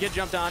can get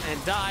jumped on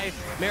and die.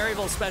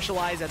 Maryville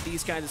specialize at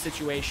these kinds of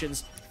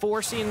situations,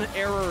 forcing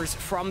errors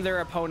from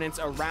their opponents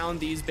around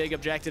these big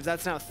objectives.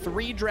 That's now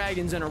 3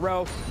 dragons in a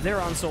row. They're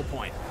on Soul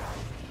Point.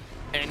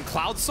 And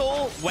Cloud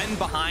Soul, when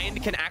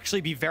behind, can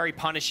actually be very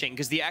punishing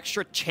because the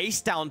extra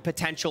chase down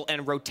potential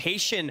and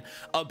rotation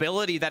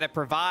ability that it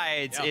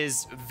provides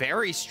is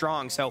very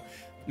strong. So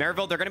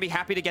Maryville, they're going to be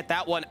happy to get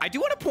that one. I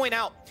do want to point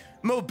out,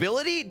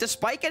 Mobility,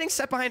 despite getting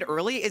set behind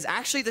early, is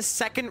actually the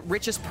 2nd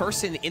richest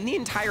person in the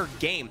entire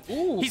game.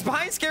 Ooh. He's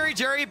behind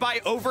ScaryJerry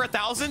by over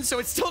 1,000, so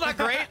it's still not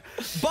great,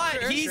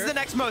 but he's the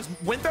next most.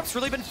 Winthrop's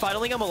really been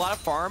funneling him a lot of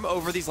farm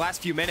over these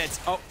last few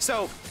minutes. Oh,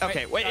 so,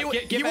 okay, wait,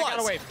 get back out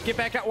of wave. Get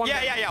back out one.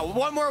 Yeah.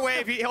 One more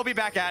wave, he'll be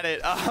back at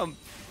it.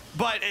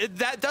 But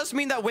that does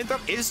mean that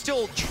Winthrop is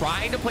still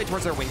trying to play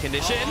towards their win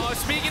condition. Oh,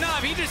 speaking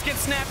of, he just gets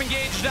snap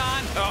engaged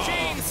on.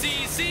 Chain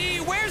CC,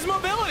 where's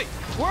Mobility?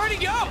 Where'd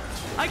he go?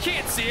 I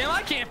can't see him,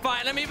 I can't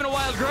find him. Even a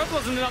Wild Growth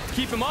wasn't enough to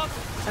keep him up.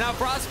 And now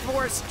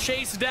Frostforest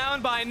chased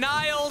down by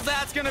Niles.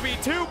 That's gonna be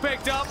 2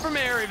 picked up for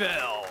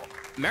Maryville.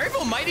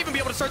 Maryville might even be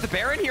able to start the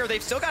Baron here.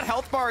 They've still got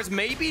health bars,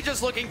 maybe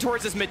just looking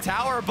towards this mid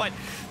tower, but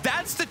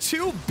that's the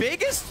 2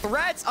 biggest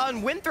threats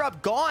on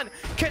Winthrop gone.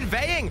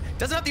 Conveying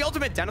doesn't have the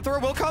ultimate.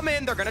 Denathor will come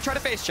in. They're going to try to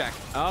face check.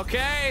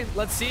 Okay,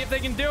 let's see if they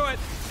can do it.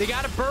 They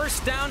got to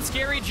burst down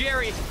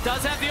ScaryJerry.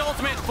 Does have the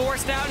ultimate.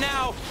 Forced out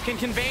now. Can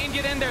Conveying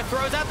get in there?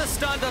 Throws out the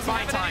stun. Doesn't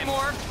have it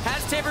anymore.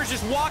 Has Tibbers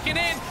just walking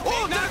in.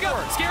 Oh,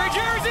 Denathor!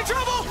 ScaryJerry's in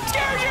trouble.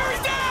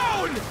 ScaryJerry's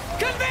down.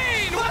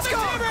 Conveying with the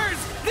Tibbers.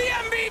 The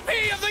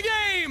MVP of the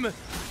game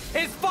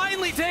is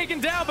finally taken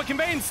down, but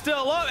Conveying's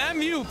still up.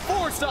 MU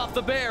forced off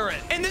the Baron.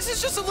 And this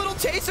is just a little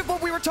taste of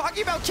what we were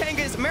talking about,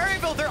 Kangas.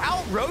 Maryville, they're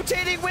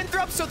out-rotating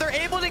Winthrop, so they're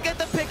able to get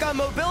the pick on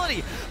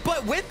Mobility.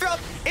 But Winthrop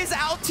is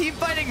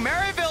out-team-fighting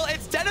Maryville.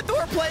 It's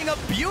Denathor playing a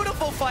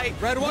beautiful fight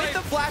with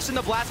the flash and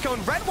the blast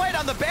cone. Red-white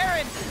on the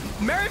Baron.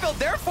 Maryville,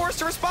 they're forced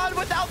to respond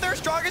without their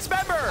strongest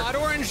member.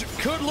 OddOrange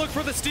could look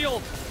for the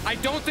steal. I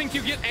don't think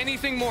you get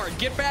anything more.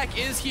 Getback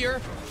is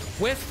here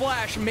with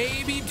flash.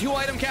 Maybe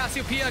 2-item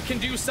Cassiopeia can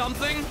do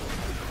something,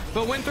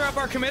 but Winthrop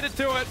are committed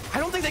to it. I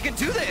don't think they can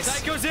do this.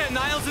 Zyko's in,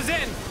 Niles is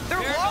in. They're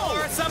low.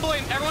 Are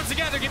assembling, everyone's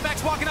together.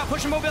 Getback's walking up,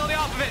 pushing Mobility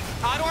off of it.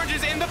 OddOrange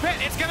is in the pit.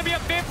 It's gonna be a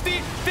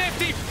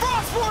 50-50.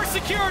 Frostforest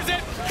secures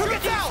it. Who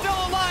gets out?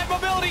 Still alive,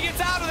 Mobility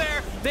gets out of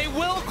there. They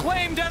will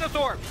claim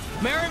Denathor.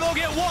 Maryville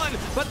get 1,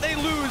 but they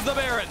lose the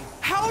Baron.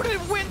 How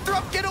did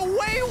Winthrop get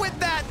away with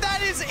that?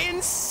 That is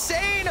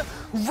insane.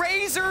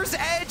 Razor's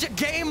Edge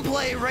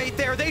gameplay right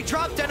there. They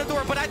dropped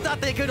Denathor, but I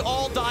thought they could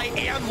all die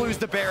and lose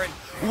the Baron.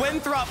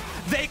 Winthrop,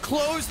 they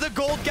closed the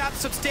gold gap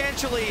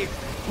substantially.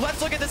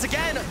 Let's look at this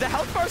again. The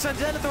health bars on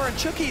Denathor and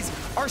Chookies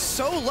are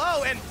so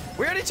low, and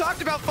we already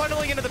talked about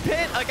funneling into the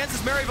pit against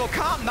this Maryville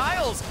comp.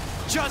 Niles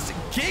just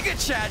giga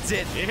chads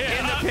it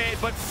in the pit,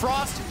 but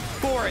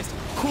Frostforest,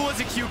 cool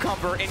as a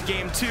cucumber in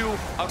game 2,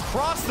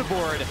 across the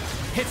board,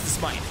 hits the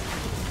smite.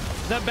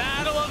 The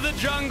battle of the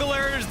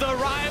junglers, the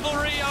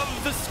rivalry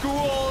of the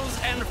schools,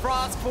 and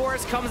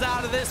Frostforest comes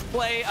out of this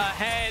play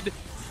ahead.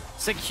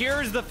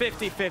 secures the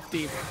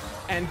 50-50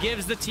 and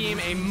gives the team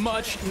a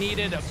much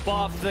needed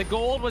buff. The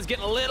gold was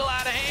getting a little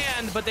out of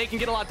hand, but they can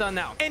get a lot done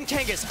now. And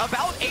Kangas,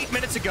 about 8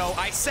 minutes ago,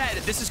 I said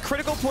this is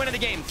critical point of the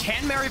game.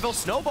 Can Maryville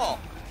snowball?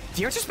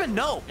 The answer's been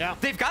no. Yeah.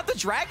 They've got the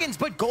dragons,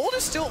 but gold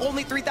is still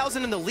only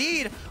 3,000 in the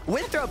lead.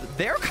 Winthrop,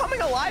 they're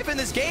coming alive in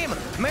this game.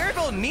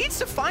 Maryville needs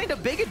to find a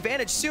big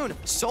advantage soon.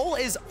 Soul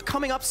is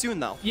coming up soon,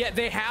 though. Yeah,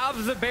 they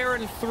have the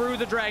Baron through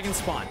the dragon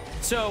spawn.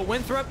 So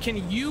Winthrop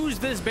can use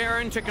this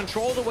Baron to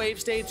control the wave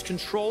states,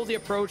 control the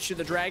approach to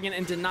the dragon,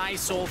 and deny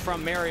Soul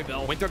from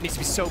Maryville. Winthrop needs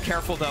to be so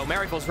careful, though.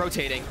 Maryville's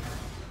rotating.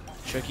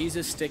 Chookies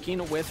is sticking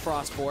with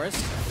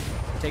Frostforest.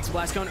 Takes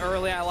Blast Cone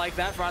early, I like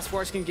that.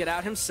 Frostforest can get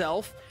out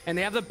himself. And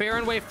they have the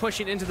Baron wave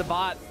pushing into the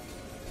bot.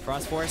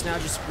 Frostforest now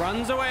just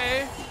runs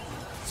away.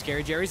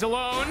 ScaryJerry's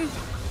alone.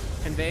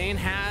 Conveying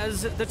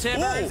has the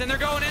timbers, and they're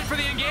going in for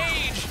the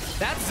engage.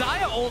 That's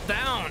Xayah ult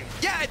down.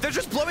 Yeah, they're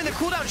just blowing the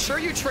cooldown. Sure,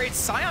 you trade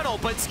Sion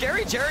ult, but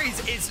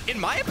ScaryJerry's is, in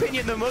my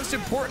opinion, the most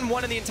important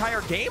one in the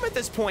entire game at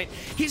this point.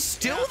 He's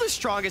still the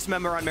strongest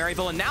member on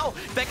Maryville, and now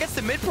that gets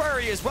the mid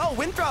priority as well.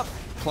 Winthrop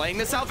playing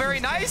this out very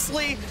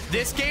nicely.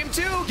 This game,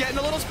 too, getting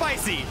a little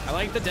spicy. I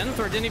like the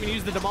Denathor didn't even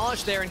use the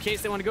Demolish there in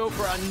case they want to go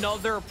for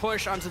another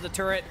push onto the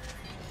turret.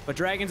 But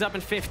Dragon's up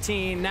in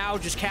 15. Now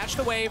just catch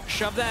the wave,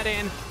 shove that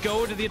in,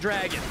 go to the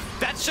Dragon.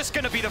 That's just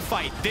going to be the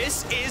fight.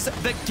 This is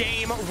the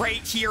game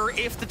right here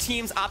if the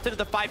teams opt into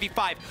the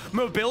 5v5.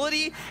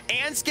 Mobility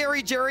and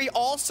ScaryJerry,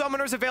 all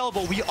summoners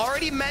available. We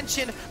already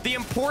mentioned the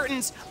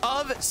importance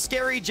of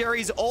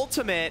ScaryJerry's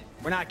ultimate.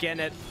 We're not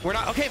getting it. We're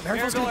not. Okay,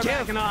 Maryville's going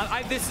to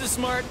give. This is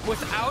smart.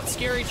 Without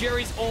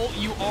ScaryJerry's ult,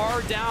 you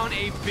are down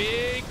a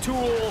big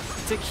tool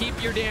to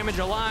keep your damage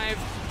alive.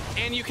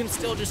 And you can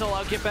still just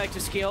allow Getback to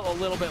scale a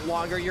little bit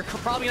longer. You're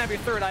probably gonna have your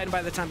third item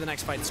by the time the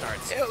next fight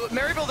starts.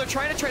 Maryville, they're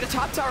trying to trade a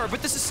top tower,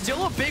 but this is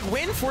still a big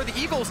win for the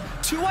Eagles.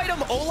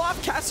 2-item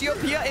Olaf,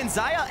 Cassiopeia, and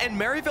Xayah, and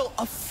Maryville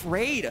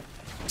afraid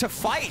to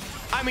fight.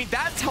 I mean,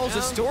 that tells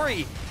a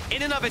story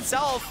in and of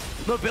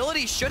itself.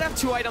 Mobility should have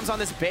 2 items on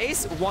this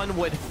base, one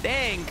would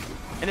think.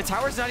 And the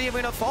tower's not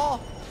even gonna fall.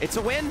 It's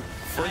a win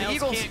for the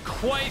Eagles. Can't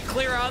quite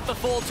clear out the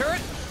full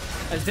turret,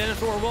 as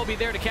Denathor will be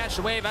there to catch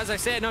the wave. As I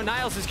said, no,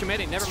 Niles is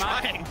committing, never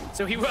mind.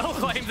 So he will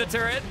claim the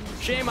turret.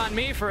 Shame on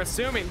me for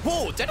assuming.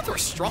 Whoa,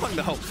 Denathor's strong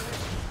though.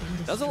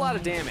 Does a lot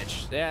of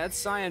damage. Yeah,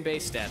 that's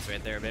Sion-based stats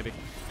right there, baby.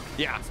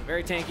 Yeah. So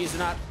very tanky, so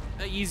not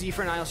easy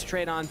for Niles to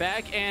trade on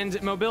back.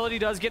 And Mobility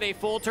does get a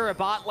full turret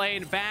bot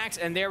lane backs,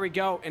 and there we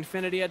go.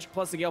 Infinity Edge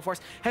plus the Gale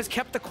Force has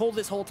kept the cold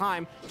this whole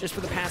time just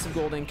for the passive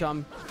gold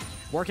income.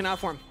 Working out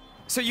for him.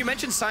 So you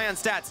mentioned Sion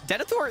stats.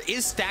 Denathor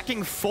is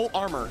stacking full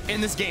armor in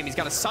this game. He's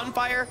got a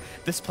Sunfire,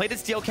 the plated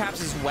steel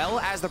caps, as well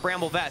as the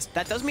Bramble Vest.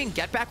 That does mean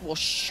Getback will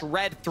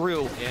shred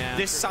through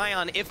this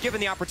Sion if given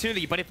the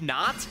opportunity. But if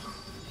not,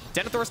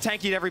 Denathor's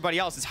tanky to everybody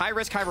else. It's high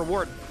risk, high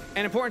reward.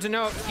 And important to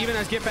note, even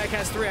as Getback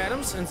has 3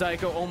 items, and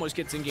Zyko almost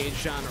gets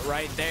engaged on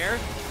right there,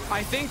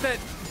 I think that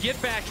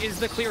Getback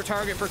is the clear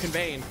target for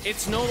Conveying.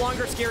 It's no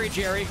longer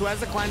ScaryJerry, who has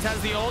the cleanse, has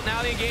the ult,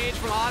 now the engage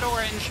from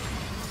OddOrange.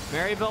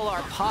 Maryville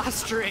are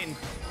posturing,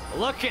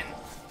 looking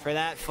for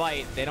that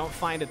fight. They don't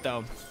find it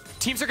though.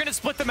 Teams are going to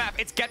split the map.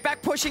 It's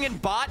Getback pushing in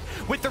bot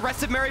with the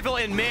rest of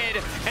Maryville in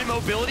mid, and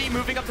Mobility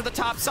moving up to the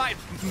top side.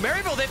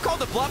 Maryville, they've called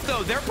the bluff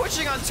though. They're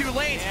pushing on 2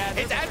 lanes. Yeah,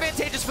 it's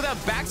advantageous for them.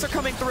 Backs are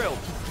coming through.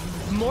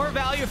 More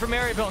value for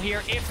Maryville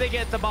here if they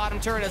get the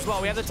bottom turret as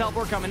well. We have the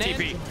teleport coming in.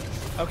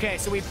 TP. Okay,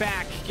 so we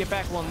back.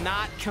 Getback will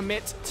not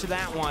commit to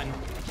that one.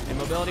 And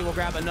Mobility will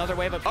grab another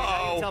wave of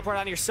teleport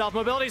on yourself.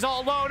 Mobility's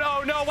all alone.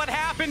 Oh no, what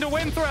happened to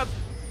Winthrop?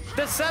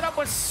 The setup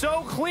was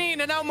so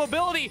clean, and now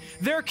Mobility,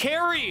 their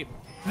carry.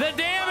 The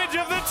damage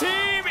of the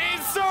team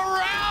is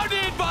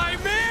surrounded by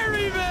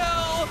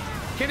Maryville.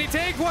 Can he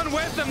take one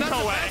with him? That's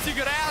the best you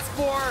could ask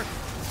for.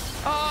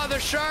 Oh, the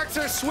Sharks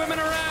are swimming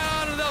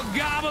around, and they'll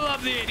gobble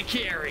up the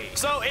carry.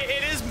 So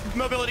it is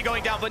Mobility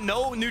going down, but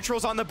no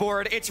neutrals on the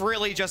board. It's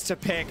really just to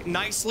pick.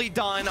 Nicely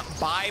done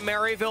by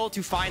Maryville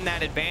to find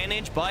that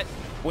advantage, but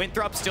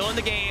Winthrop still in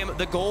the game.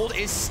 The gold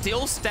is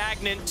still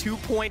stagnant,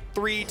 2.3,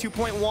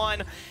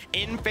 2.1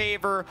 in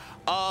favor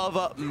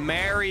of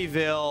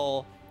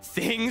Maryville.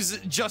 Things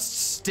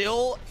just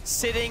still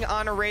sitting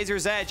on a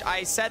razor's edge.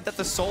 I said that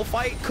the soul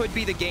fight could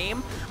be the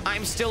game.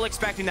 I'm still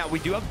expecting that. We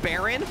do have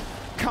Baron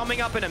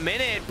coming up in a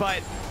minute, but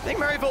I think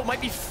Maryville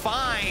might be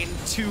fine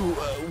to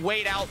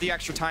wait out the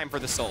extra time for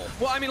the soul.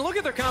 Well, I mean, look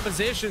at their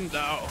composition,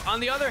 though. On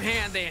the other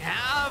hand, they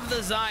have the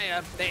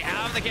Xayah, they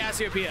have the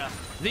Cassiopeia.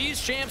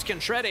 These champs can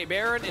shred a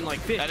Baron in like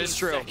 15 That is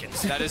true.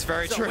 seconds. That is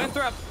very true.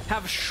 Winthrop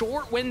have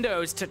short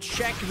windows to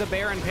check the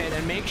Baron pit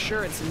and make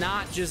sure it's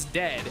not just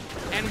dead.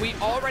 And we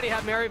already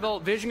have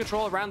Maryville vision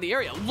control around the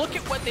area. Look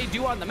at what they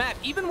do on the map.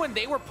 Even when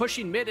they were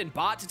pushing mid and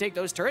bot to take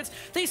those turrets,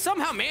 they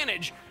somehow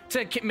manage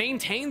to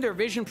maintain their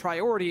vision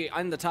priority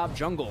on the top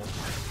jungle.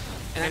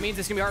 And that means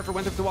it's gonna be hard for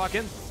Winthrop to walk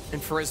in.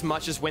 And for as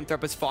much as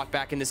Winthrop has fought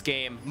back in this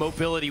game,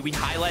 Mobility, we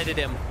highlighted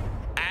him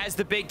as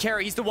the big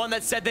carry. He's the one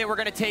that said they were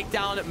going to take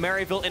down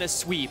Maryville in a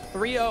sweep.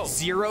 3-0.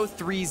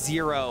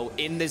 0-3-0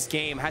 in this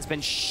game, has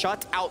been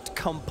shut out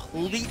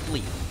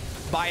completely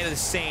by the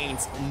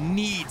Saints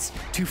needs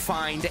to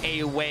find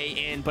a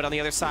way in. But on the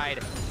other side,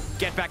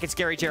 Getback and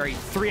ScaryJerry,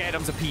 3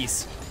 items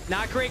apiece.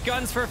 Not great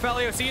guns for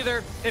Aphelios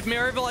either. If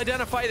Maryville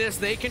identify this,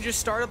 they can just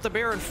start up the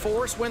bear and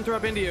force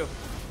Winthrop into you.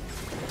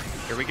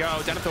 Here we go,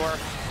 Denathor.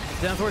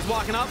 Denathor's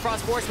walking up.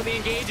 Frostforest with the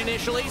engage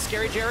initially.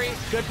 ScaryJerry,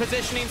 good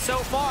positioning so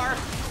far.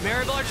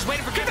 Maryville are just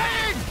waiting for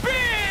Conveying!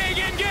 Big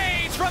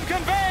engage from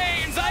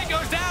Conveying!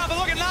 Zyko's down, but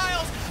look at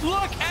Niles.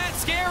 Look at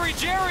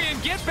ScaryJerry and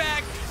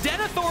Getback.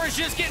 Denathor is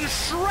just getting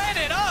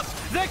shredded up.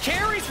 The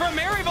carries from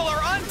Maryville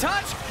are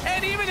untouched.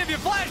 And even if you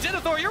flash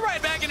Denathor, you're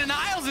right back into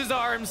Niles'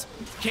 arms.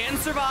 Can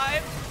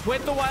survive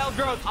with the wild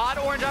growth.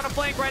 OddOrange on a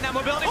flank right now.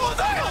 Mobility. Oh,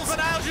 Niles! But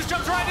Niles just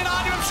jumps right in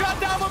onto him. Shut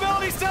down.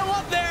 Mobility still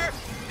up there.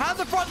 How's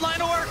the front line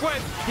to work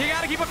with? You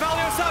gotta keep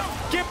Aphelios up.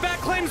 Getback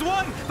claims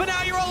 1, but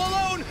now you're all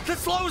alone. The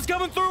slow's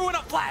coming through and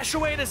a flash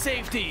away to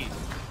safety.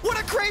 What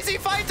a crazy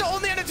fight to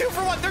only end a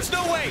 2-for-1. There's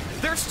no way.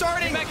 They're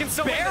starting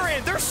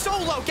Baron. They're so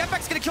low.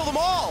 Getback's gonna kill them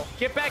all.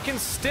 Getback can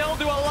still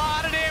do a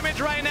lot of damage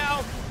right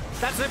now.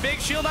 That's a big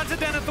shield onto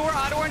Denathor.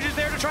 OddOrange is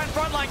there to try and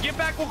frontline.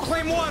 Getback will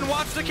claim 1.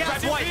 Watch the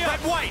Cassiopeea. Red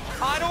white.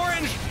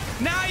 OddOrange.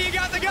 Now you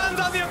got the guns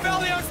on the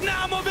Aphelios.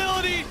 Now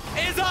mobility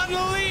is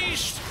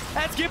unleashed.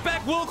 As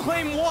Getback will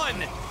claim 1.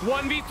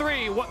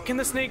 1v3. What can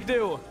the snake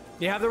do?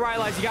 You have the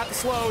Rylai's. You got the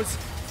slows.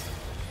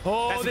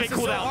 Oh, that's this is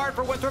so hard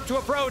for Winthrop to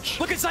approach.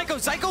 Look at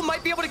Zyko. Zyko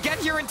might be able to get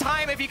here in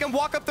time if he can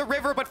walk up the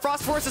river, but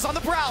Frostforest is on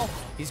the prowl.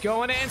 He's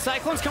going in.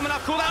 Cyclone's coming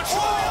off cooldown.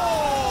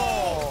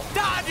 Oh!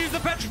 Dodges the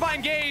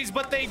petrifying gaze,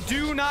 but they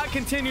do not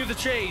continue the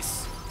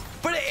chase.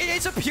 But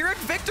it's a Pyrrhic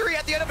victory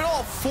at the end of it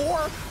all.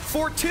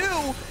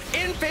 4-4-2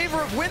 in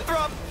favor of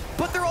Winthrop,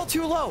 but they're all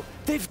too low.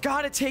 They've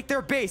got to take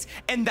their base,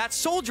 and that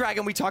Soul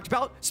Dragon we talked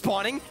about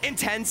spawning in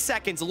 10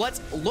 seconds. Let's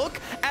look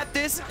at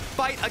this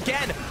fight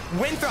again.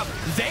 Winthrop,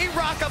 they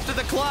rock up to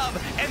the club,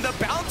 and the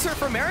bouncer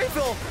from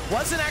Maryville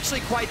wasn't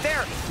actually quite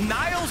there.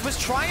 Niles was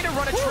trying to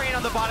run a train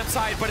on the bottom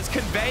side, but it's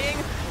Conveying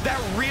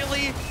that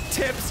really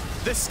tips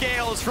the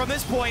scales. From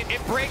this point,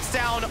 it breaks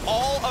down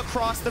all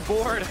across the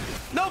board.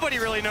 Nobody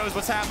really knows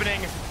what's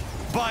happening.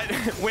 But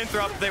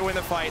Winthrop, they win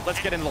the fight.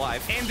 Let's get into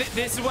live. And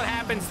this is what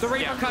happens. The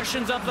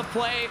repercussions of the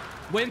play.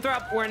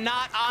 Winthrop were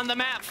not on the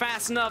map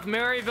fast enough.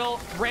 Maryville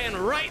ran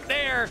right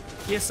there.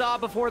 You saw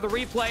before the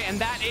replay, and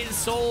that is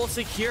soul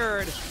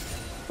secured.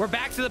 We're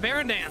back to the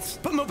Baron dance.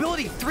 But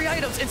mobility, 3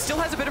 items, and still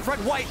has a bit of red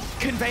white.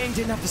 Conveying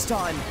didn't have the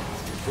stun.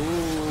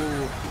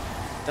 Ooh.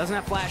 Doesn't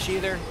have flash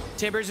either.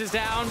 Tibbers is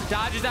down.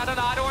 Dodges out on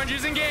OddOrange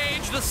is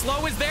engaged. The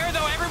slow is there,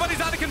 though.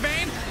 Everybody's on the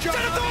Conveying.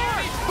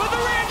 Denathor! With the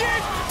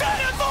re-engage!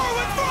 Denathor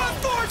with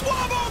Frostforest!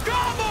 Wombo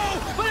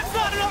combo! But it's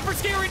not enough for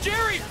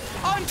ScaryJerry.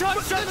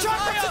 Untouched on the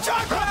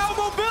Xayah. Wow,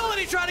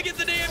 mobility trying to get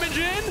the damage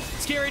in.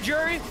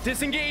 ScaryJerry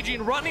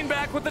disengaging, running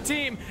back with the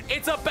team.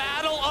 It's a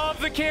battle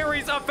of the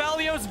carries.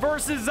 Aphelios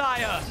versus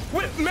Xayah.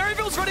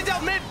 Maryville's running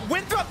down mid.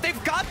 Winthrop,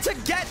 they've got to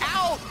get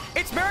out.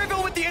 It's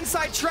Maryville with the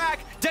inside track.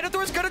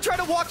 Denathor's gonna try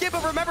to walk in,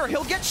 but remember,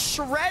 he'll get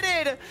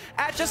shredded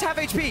at just half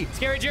HP.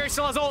 ScaryJerry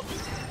still has ult.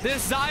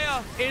 This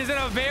Xayah is in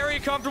a very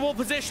comfortable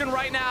position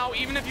right now,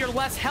 even if you're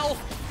less health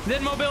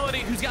than mobility,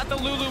 who's got the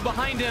Lulu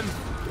behind him.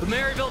 The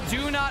Maryville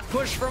do not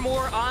push for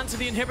more onto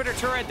the inhibitor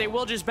turret. They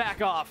will just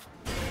back off.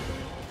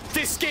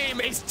 This game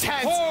is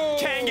tense. Oh.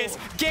 Kangas,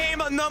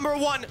 game number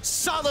 1,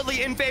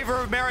 solidly in favor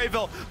of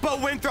Maryville.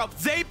 But Winthrop,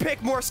 they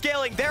pick more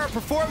scaling. They're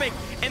performing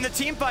in the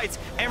team fights.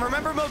 And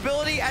remember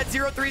mobility at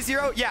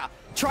 0-3-0? Yeah.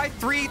 Try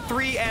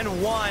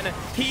 3-3-1.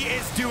 He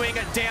is doing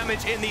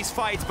damage in these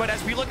fights. But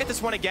as we look at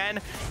this one again,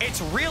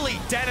 it's really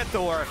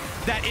Denathor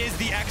that is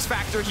the X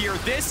factor here.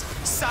 This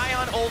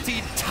Sion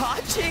ulti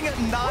touching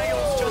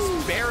Niles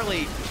just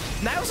barely.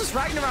 Niles is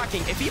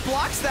Ragnarocking. If he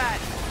blocks that,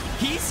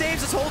 he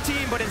saves his whole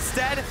team, but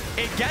instead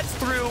it gets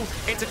through.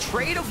 It's a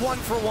trade of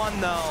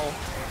 1-for-1 though.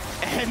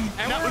 And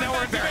now we're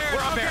on Baron.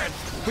 We're on Baron.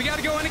 We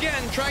gotta go in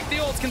again. Track the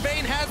ults.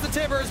 Conveying has the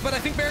Tibbers, but I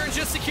think Baron's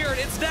just secured.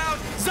 It's down.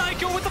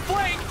 Zyko with the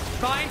flank.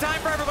 Buying time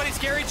for everybody.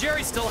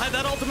 ScaryJerry still had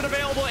that ultimate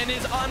available and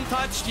is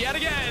untouched yet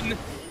again.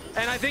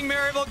 And I think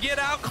Maryville get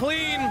out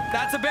clean.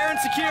 That's a Baron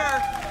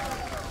secure.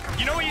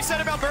 You know what you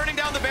said about burning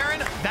down the Baron?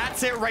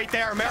 That's it right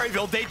there.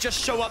 Maryville, they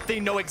just show up. They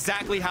know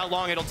exactly how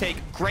long it'll take.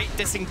 Great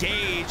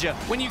disengage.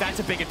 That's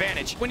a big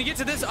advantage. When you get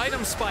to this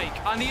item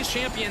spike on these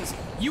champions,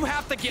 you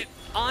have to get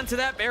onto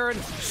that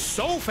Baron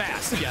so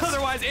fast. Yes.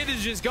 Otherwise, it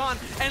is just gone.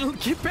 And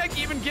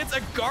Getback even gets a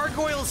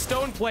Gargoyle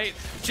Stone Plate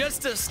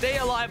just to stay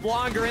alive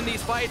longer in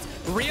these fights.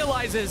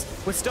 Realizes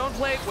with Stone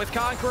Plate, with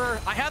Conqueror,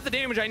 I have the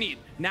damage I need.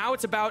 Now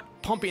it's about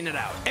pumping it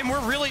out. And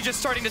we're really just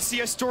starting to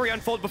see a story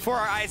unfold before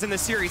our eyes in the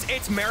series.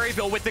 It's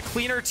Maryville with the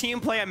cleaner team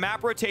play and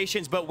map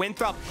rotations, but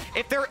Winthrop,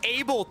 if they're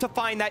able to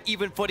find that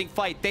even footing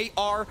fight, they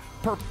are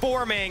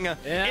performing.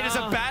 Yeah. It is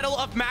a battle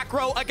of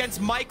macro against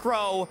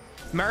micro.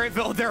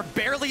 Maryville, they're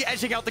barely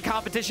edging out the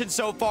competition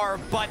so far,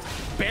 but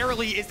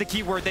barely is the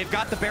key word. They've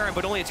got the Baron,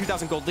 but only a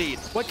 2,000 gold lead.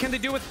 What can they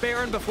do with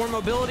Baron before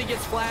mobility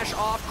gets flash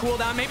off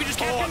cooldown? Maybe just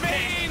can't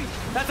Conveying.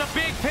 That's a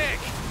big pick.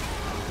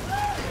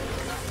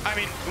 I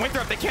mean,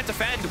 Winthrop, they can't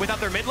defend without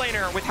their mid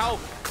laner, with how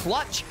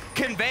clutch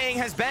Conveying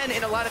has been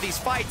in a lot of these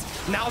fights.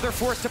 Now they're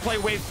forced to play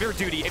wave fear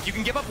duty. If you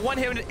can give up one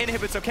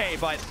inhib, it's okay,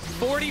 but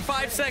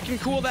 45-second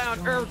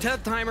cooldown, or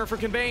death timer for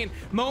Conveying.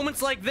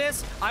 Moments like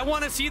this, I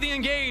want to see the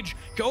engage.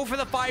 Go for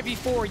the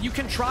 5v4. You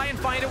can try and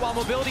find it while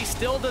Mobility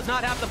still does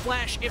not have the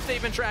flash if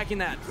they've been tracking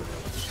that.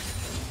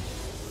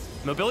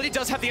 Mobility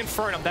does have the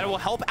Infernum. That will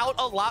help out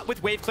a lot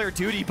with wave clear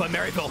duty, but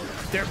Maryville,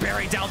 they're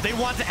bearing down. They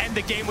want to end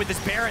the game with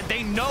this Baron.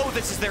 They know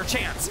this is their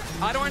chance.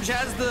 OddOrange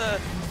has the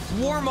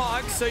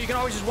Warmog, so you can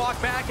always just walk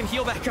back and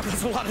heal back up.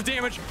 That's a lot of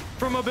damage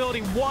from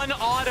Mobility. One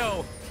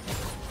auto.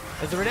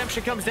 As the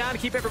Redemption comes down to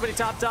keep everybody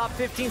topped up.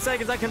 15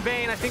 seconds on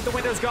Conveying. I think the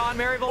window's gone.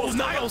 Maryville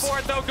Niles for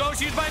it, though.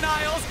 Ghost used by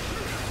Niles.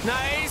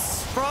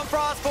 Nice from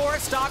Frostforest,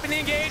 stopping the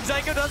engage.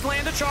 Zyko does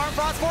land the charm.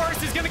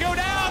 Frostforest is going to go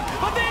down,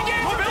 but the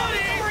engage Mobility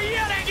over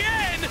yet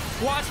again.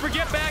 Watch for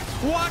Getback,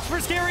 watch for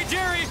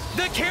ScaryJerry.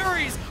 The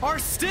carries are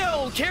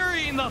still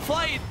carrying the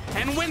fight,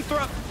 and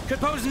Winthrop could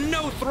pose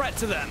no threat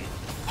to them.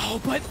 Oh,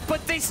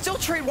 but they still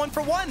trade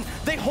 1-for-1.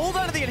 They hold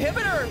on to the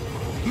inhibitor.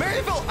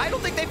 Maryville, I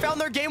don't think they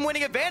found their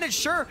game-winning advantage.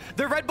 Sure,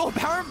 the Red Bull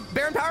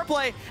Baron power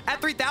play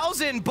at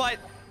 3,000, but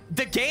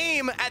the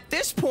game at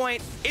this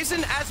point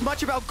isn't as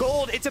much about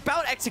gold. It's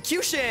about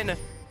execution.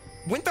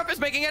 Winthrop is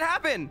making it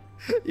happen.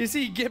 You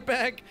see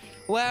Getback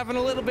laughing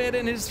a little bit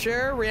in his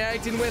chair,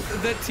 reacting with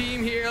the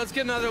team here. Let's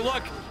get another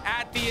look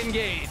at the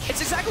engage.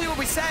 It's exactly what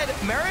we said.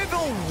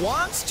 Maryville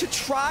wants to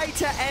try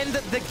to end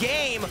the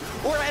game,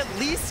 or at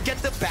least get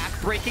the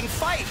back-breaking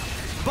fight.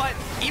 But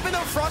even though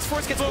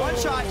Frostforest gets one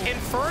shot,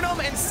 Infernum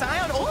and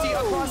Sion ulti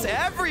across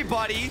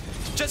everybody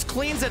just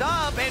cleans it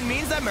up and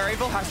means that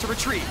Maryville has to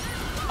retreat.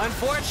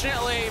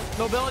 Unfortunately,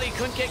 Mobility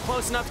couldn't get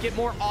close enough to get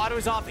more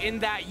autos off in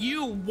that.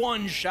 You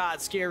one-shot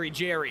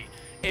ScaryJerry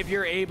if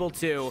you're able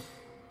to.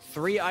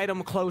 3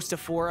 item close to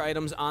 4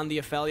 items on the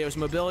Aphelios.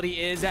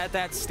 Mobility is at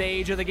that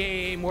stage of the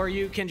game where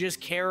you can just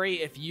carry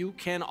if you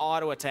can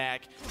auto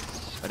attack.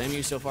 But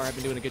MU so far have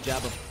been doing a good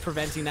job of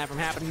preventing that from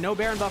happening. No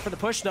Baron buff for the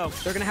push though.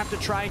 They're gonna have to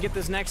try and get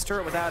this next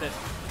turret without it.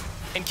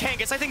 And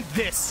Kangas, I think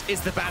this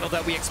is the battle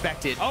that we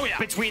expected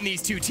between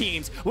these two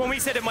teams. When we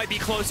said it might be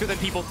closer than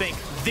people think,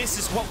 this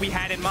is what we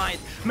had in mind.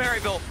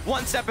 Maryville,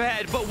 one step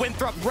ahead, but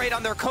Winthrop right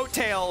on their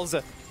coattails.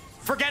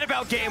 Forget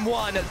about game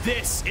one.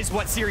 This is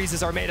what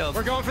series are made of.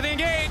 We're going for the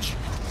engage.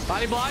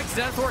 Body blocks.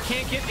 Denathor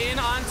can't get in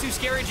onto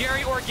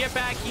ScaryJerry or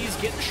Getback. He's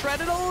getting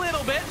shredded a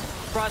little bit.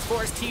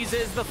 Frostforest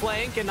teases the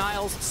flank, and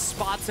Niles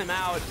spots him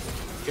out.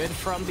 Good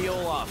from the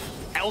Olaf.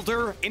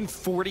 Elder in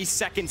 40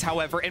 seconds,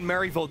 however, and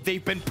Maryville,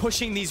 they've been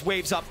pushing these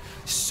waves up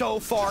so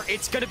far.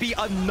 It's going to be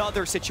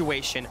another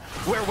situation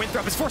where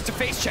Winthrop is forced to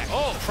face check.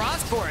 Oh,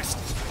 Frostforest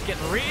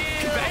getting real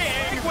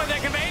big when the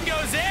Conveying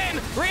goes in.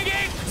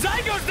 Re-engage,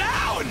 Zyko's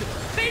down!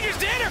 They just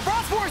did it!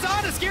 Frostforest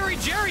on to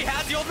ScaryJerry,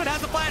 has the ultimate,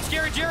 has the flash.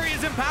 ScaryJerry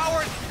is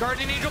empowered.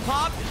 Guardian Angel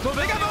pop.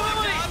 Mobility.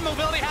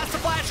 Mobility has to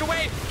flash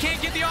away. Can't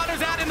get the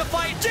autos out in the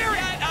fight. Jerry!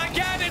 Yet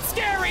again, it's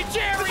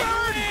ScaryJerry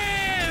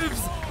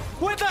lives!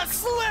 With a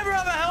sliver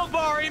of a health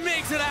bar, he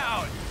makes it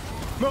out.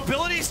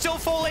 Mobility still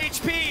full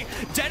HP.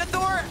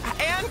 Denathor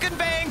and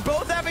Conveying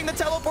both having the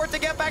teleport to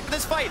get back to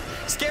this fight.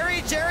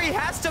 ScaryJerry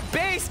has to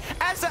base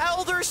as the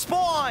Elder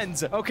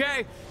spawns.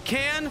 Okay,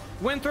 can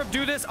Winthrop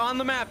do this on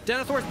the map?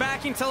 Denathor's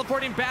backing,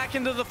 teleporting back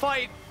into the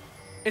fight.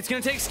 It's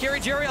gonna take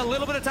ScaryJerry a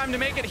little bit of time to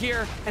make it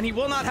here, and he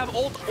will not have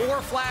ult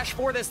or flash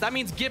for this. That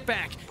means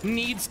Getback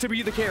needs to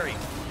be the carry.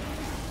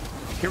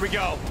 Here we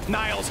go.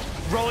 Niles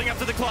rolling up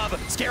to the club.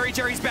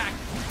 ScaryJerry's back.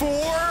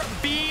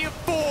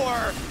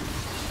 4v4.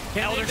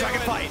 Elder trying to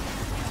fight.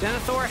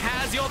 Denathor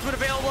has the ultimate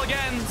available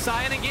again.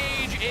 Sion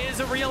engage is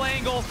a real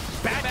angle.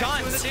 Bad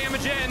guns. Doing the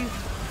damage in.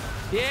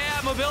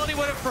 Yeah, Mobility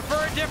would have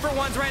preferred different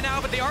ones right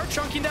now, but they are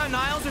chunking down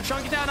Niles. They're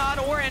chunking down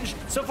OddOrange.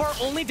 So far,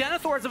 only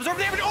Denathor has absorbed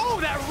damage. Oh,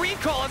 that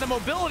recall and the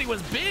Mobility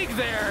was big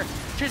there.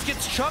 Just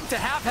gets chunked to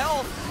half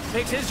health.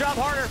 Makes his job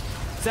harder.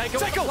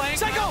 Zyko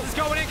is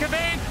going in,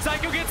 Conveying.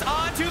 Zyko gets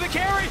onto the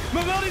carry.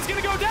 Mobility's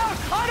gonna go down.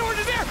 OddOrange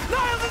is there.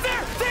 Niles is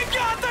there. They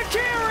got the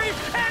carry.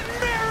 And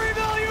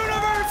Maryville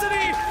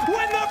University,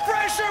 when the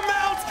pressure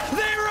mounts,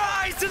 they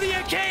rise to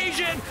the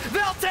occasion.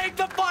 They'll take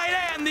the fight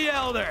and the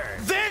Elder.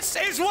 This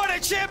is what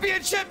a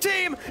championship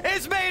team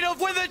is made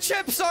of. When the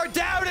chips are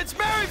down, it's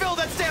Maryville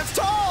that stands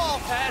tall.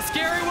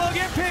 Scary will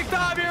get picked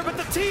up here, but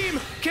the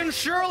team can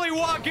surely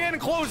walk in and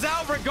close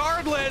out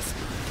regardless.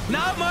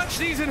 Not much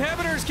these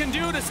inhibitors can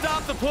do to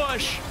stop the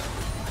push.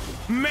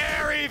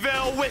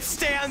 Maryville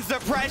withstands the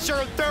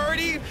pressure.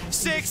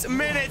 36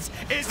 minutes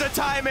is the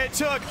time it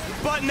took.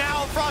 But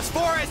now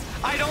Frostforest,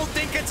 I don't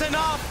think it's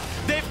enough.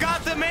 They've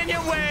got the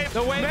minion wave.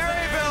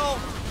 Maryville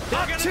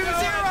up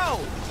 2-0.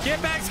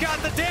 Getback's got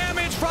the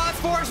damage.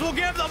 Frostforest will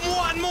give them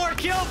one more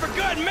kill for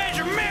good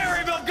measure.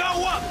 Maryville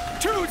go up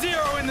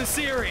 2-0 in the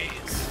series.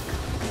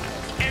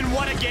 And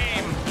what a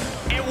game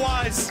it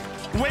was.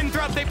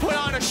 Winthrop, they put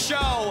on a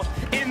show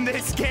in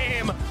this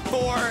game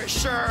for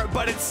sure,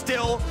 but it's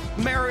still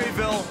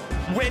Maryville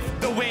with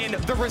the win.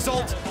 The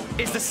result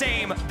is the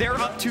same. They're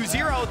up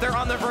 2-0. They're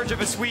on the verge of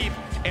a sweep.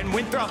 And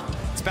Winthrop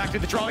is back to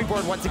the drawing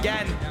board once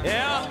again.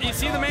 Yeah, you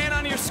see the man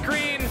on your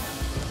screen.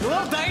 A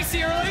little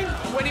dicey early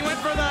when he went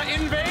for the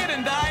invade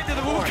and died to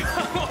the Wukong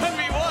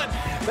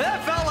 1v1. But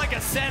that felt like a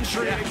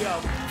century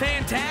ago.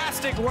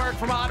 Fantastic work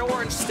from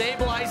OddOrange,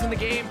 stabilizing the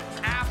game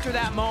after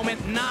that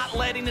moment, not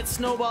letting it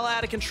snowball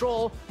out of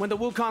control when the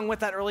Wukong with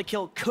that early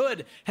kill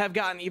could have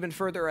gotten even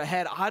further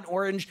ahead.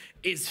 OddOrange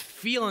is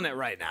feeling it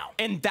right now.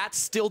 And that's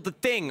still the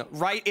thing,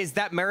 right? Is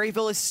that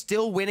Maryville is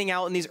still winning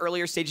out in these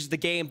earlier stages of the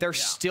game. They're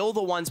still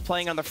the ones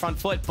playing on the front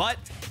foot, but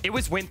it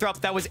was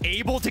Winthrop that was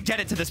able to get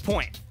it to this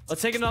point.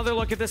 Let's take another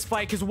look at this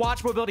fight, because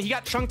watch mobility. He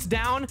got chunked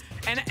down,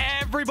 and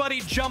everybody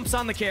jumps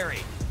on the carry.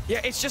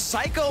 Yeah, it's just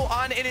Zyko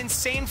on an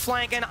insane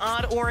flank and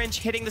OddOrange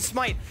hitting the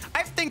smite.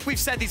 I think we've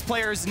said these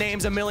players'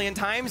 names a million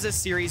times this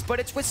series, but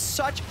it's with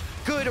such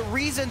good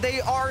reason.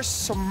 They are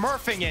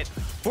smurfing it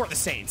for the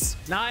Saints.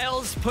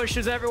 Niles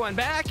pushes everyone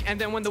back,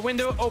 and then when the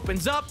window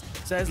opens up,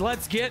 says,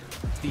 let's get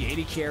the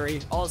AD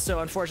carry. Also,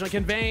 unfortunately,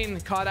 Conveying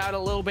caught out a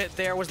little bit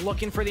there, was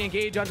looking for the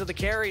engage onto the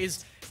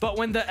carries. But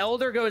when the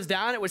Elder goes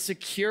down, it was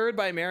secured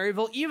by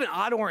Maryville. Even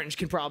OddOrange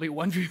can probably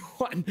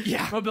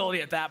 1v1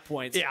 mobility at that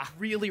point. It's a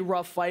really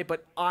rough fight,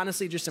 but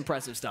honestly, just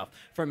impressive stuff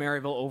from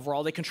Maryville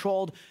overall. They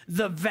controlled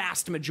the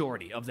vast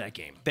majority of that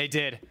game. They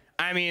did.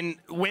 I mean,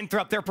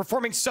 Winthrop, they're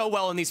performing so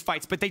well in these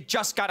fights, but they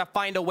just got to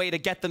find a way to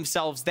get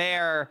themselves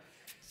there.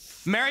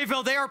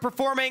 Maryville, they are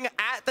performing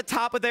at the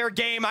top of their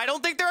game. I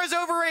don't think they're as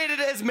overrated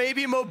as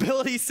maybe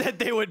Mobility said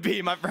they would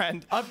be, my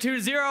friend. Up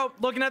 2-0,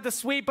 looking at the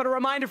sweep, but a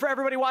reminder for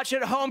everybody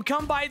watching at home,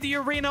 come by the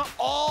arena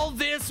all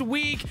this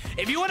week.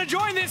 If you want to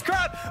join this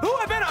crowd, who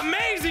have been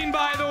amazing,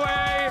 by the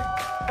way,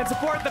 and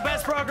support the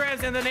best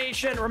programs in the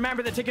nation,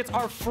 remember the tickets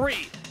are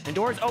free. And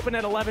doors open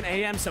at 11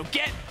 a.m., so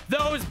get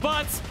those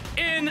butts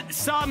in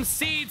some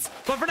seats.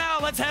 But for now,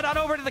 let's head on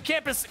over to the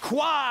campus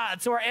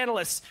quad so our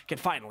analysts can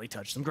finally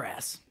touch some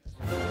grass.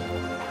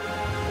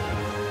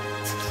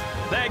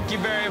 Thank you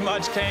very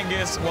much,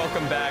 Kangas.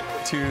 Welcome back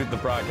to the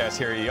broadcast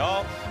here,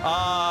 y'all.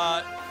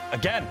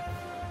 Again,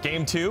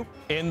 game 2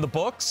 in the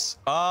books.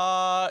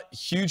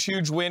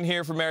 Huge win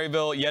here for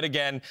Maryville. Yet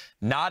again,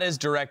 not as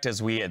direct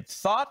as we had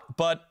thought,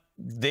 but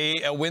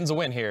a win's a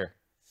win here.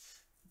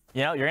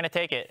 You know, you're going to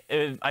take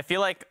it. I feel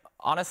like,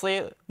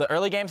 honestly, the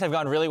early games have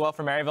gone really well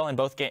for Maryville in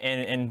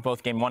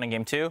both game 1 and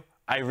game 2.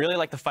 I really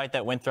like the fight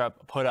that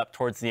Winthrop put up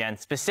towards the end.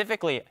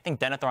 Specifically, I think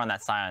Denathor on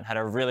that Sion had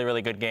a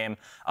really good game.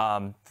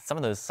 Some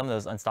of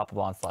those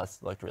unstoppable onslaughts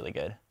looked really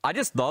good. I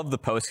just love the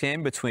post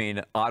game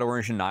between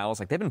OddOrange and Niles.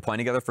 Like, they've been playing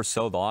together for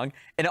so long,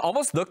 and it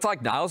almost looked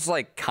like Niles was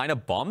like kind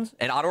of bummed,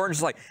 and OddOrange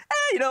is like,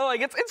 you know, like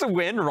it's a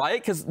win,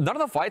 right? Because none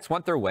of the fights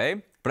went their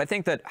way. But I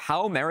think that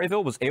how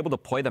Maryville was able to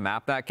play the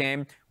map that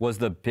game was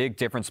the big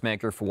difference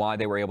maker for why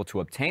they were able to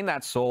obtain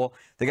that soul.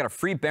 They got a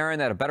free Baron,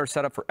 they had a better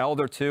setup for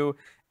Elder too,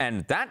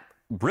 and that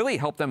really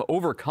helped them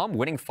overcome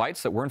winning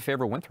fights that were in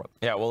favor of Winthrop.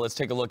 Yeah, well, let's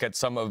take a look at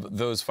some of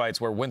those fights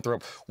where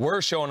Winthrop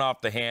were showing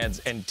off the hands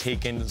and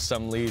taking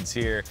some leads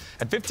here.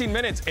 At 15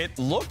 minutes, it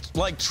looked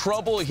like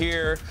trouble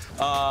here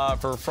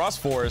for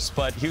Frostforest,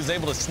 but he was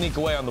able to sneak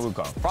away on the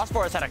Wukong.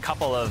 Frostforest had a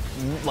couple of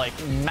like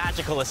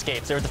magical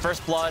escapes. There was the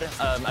first blood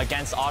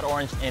against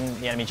OddOrange in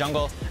the enemy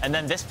jungle, and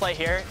then this play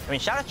here. I mean,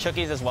 shout out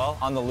Chookies as well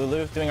on the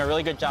Lulu, doing a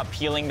really good job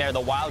peeling there. The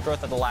wild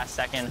growth at the last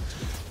second.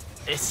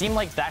 It seemed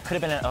like that could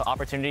have been an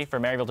opportunity for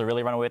Maryville to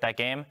really run away with that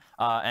game.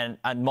 And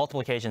on multiple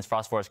occasions,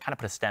 Frostforest kind of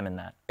put a stem in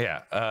that.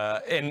 Yeah,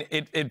 and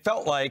it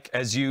felt like,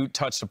 as you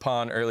touched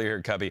upon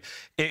earlier, Cubby,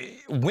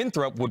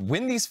 Winthrop would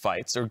win these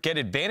fights or get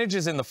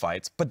advantages in the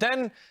fights, but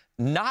then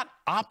not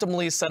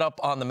optimally set up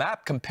on the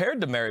map compared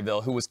to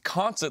Maryville, who was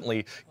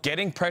constantly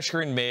getting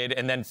pressure in mid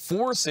and then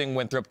forcing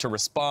Winthrop to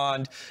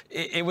respond.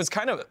 It was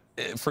kind of,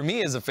 for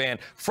me as a fan,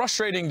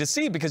 frustrating to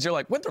see, because you're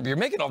like, Winthrop, you're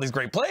making all these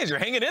great plays, you're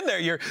hanging in there,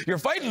 you're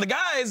fighting the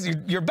guys,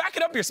 you're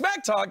backing up your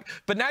smack talk,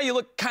 but now you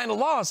look kind of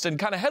lost and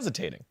kind of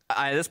hesitating.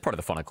 That's part of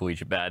the fun of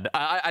collegiate bed.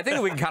 I think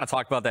that we can kind of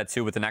talk about that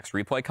too with the next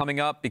replay coming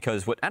up,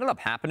 because what ended up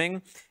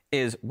happening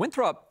is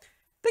Winthrop,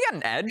 they got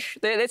an edge.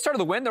 They started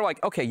the win. They're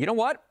like, okay, you know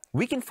what?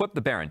 We can flip the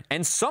Baron.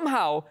 And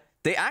somehow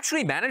they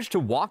actually managed to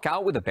walk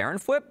out with a Baron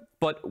flip.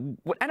 But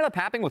what ended up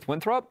happening with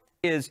Winthrop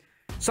is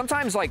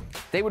sometimes like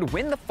they would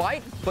win the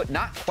fight, but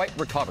not quite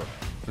recover.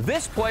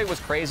 This play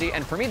was crazy.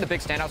 And for me, the big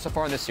standout so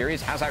far in this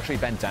series has actually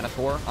been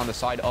Denathor on the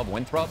side of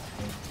Winthrop.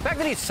 The fact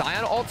that he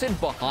Sion ulted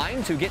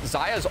behind to get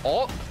Xayah's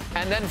ult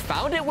and then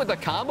found it with a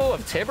combo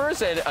of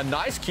Tibbers and a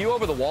nice Q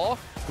over the wall.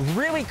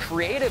 Really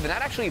creative. And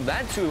that actually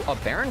led to a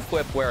Baron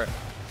flip where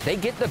they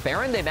get the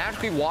Baron, they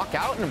magically walk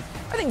out, and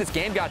I think this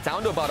game got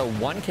down to about a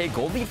 1K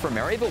gold lead for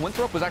Maryville.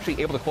 Winthrop was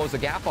actually able to close the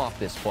gap off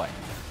this play.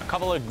 A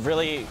couple of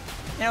really,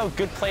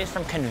 good plays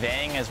from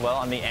Conveying as well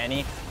on the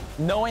Annie,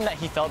 knowing that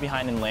he fell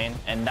behind in lane,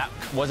 and that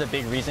was a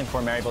big reason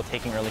for Maryville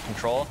taking early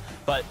control,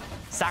 but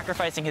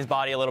sacrificing his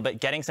body a little bit,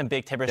 getting some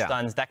big Tibber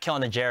stuns, that kill on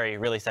the Jerry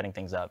really setting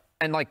things up.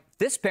 And like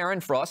this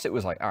Baron for us, it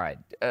was like, all right,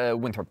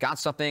 Winthrop got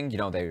something,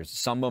 there's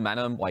some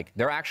momentum. Like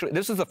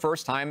this is the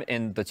first time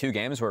in the 2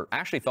 games where it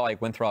actually felt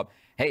like Winthrop,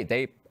 hey,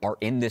 they are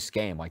in this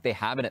game. Like they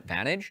have an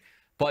advantage.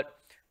 But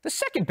The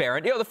second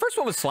Baron, the first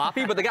one was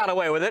sloppy, but they got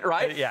away with it,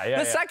 right? Yeah.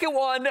 The second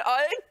one, it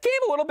gave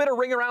a little bit of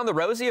ring around the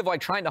rosy of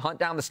like trying to hunt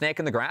down the snake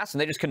in the grass, and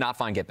they just could not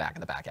find Getback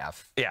in the back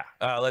half. Yeah,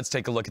 let's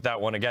take a look at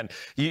that one again.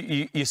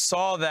 You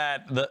saw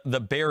that the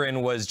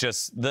Baron was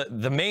just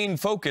the main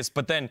focus,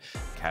 but then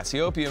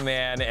Cassiopiea,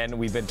 man, and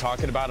we've been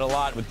talking about it a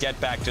lot with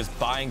Getback just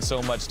buying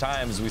so much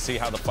time as we see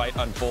how the fight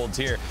unfolds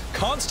here.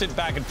 Constant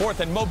back and forth,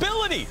 and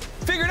mobility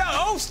figured out,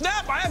 oh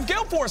snap, I have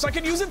Gale Force, I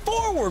can use it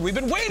forward. We've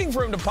been waiting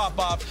for him to pop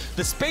off.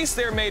 The space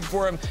there made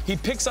for him. He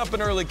picks up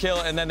an early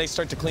kill, and then they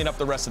start to clean up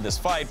the rest of this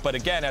fight. But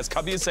again, as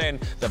Cubby is saying,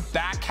 the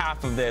back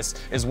half of this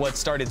is what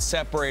started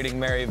separating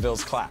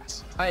Maryville's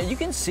class. You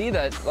can see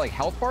that like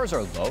health bars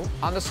are low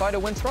on the side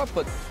of Winthrop,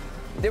 but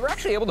they were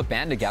actually able to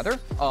band together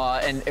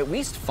and at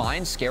least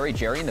find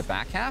ScaryJerry in the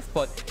back half.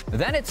 But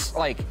then it's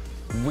like,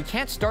 we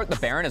can't start the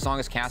Baron as long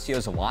as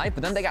Cassio's alive,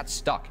 but then they got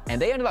stuck. And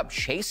they ended up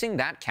chasing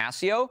that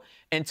Cassio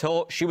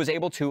until she was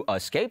able to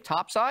escape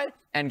topside.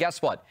 And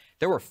guess what?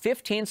 There were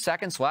 15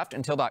 seconds left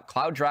until that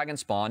Cloud Dragon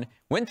spawned.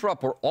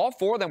 Winthrop, all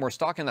four of them were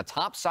stuck in the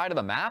top side of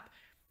the map.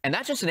 And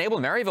that just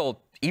enabled Maryville,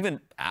 even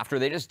after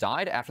they just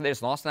died, after they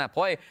just lost in that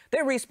play, they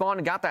respawned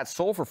and got that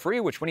soul for free,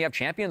 which when you have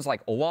champions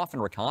like Olaf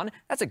and Rakan,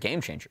 that's a game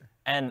changer.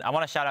 And I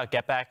want to shout out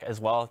Getback as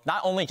well,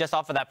 not only just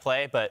off of that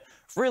play, but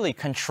really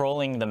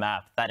controlling the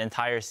map that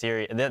entire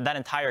series, that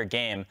entire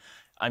game.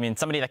 I mean,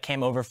 somebody that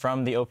came over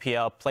from the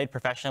OPL, played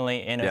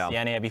professionally in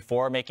Oceania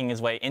before making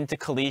his way into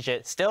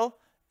collegiate, still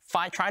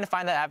trying to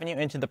find that avenue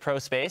into the pro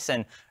space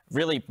and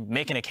really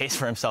making a case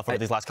for himself over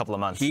these last couple of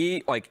months.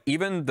 He, like,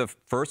 even the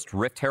first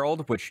Rift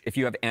Herald, which if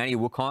you have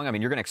anti-Wukong, I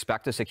mean, you're going to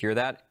expect to secure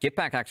that.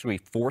 Getback actually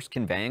forced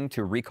Conveying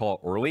to recall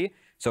early.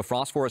 So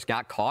Frostforest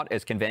got caught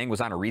as Conveying was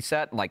on a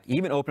reset and, like,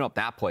 even open up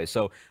that play.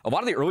 So a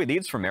lot of the early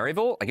leads from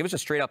Maryville, like, it was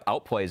just straight up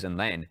outplays in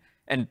lane.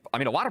 And, I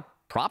mean, a lot of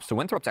props to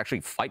Winthrop to actually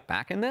fight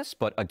back in this.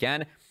 But,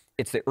 again,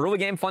 it's the early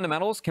game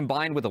fundamentals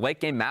combined with the late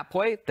game map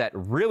play that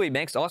really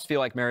makes us feel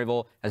like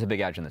Maryville has a big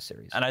edge in this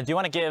series. And I do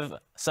want to give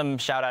some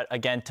shout out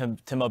again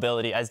to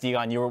mobility. As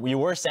Digon, you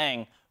were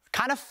saying,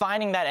 kind of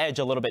finding that edge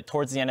a little bit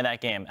towards the end of that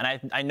game.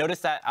 And I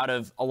noticed that out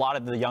of a lot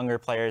of the younger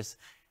players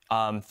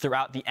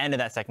throughout the end of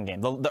that second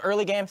game. The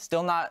early game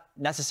still not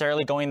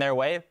necessarily going their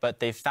way, but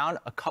they found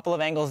a couple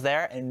of angles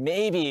there, and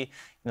maybe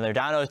they're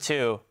down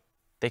 0-2.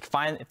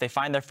 If they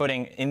find their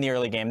footing in the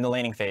early game, in the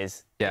laning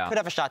phase, they could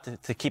have a shot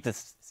to keep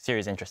this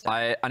series interesting.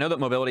 I know that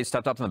mobility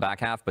stepped up in the back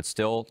half, but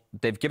still,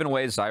 they've given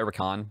away Xayah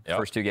Rakan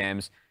first two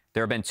games.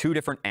 There have been two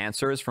different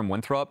answers from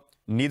Winthrop.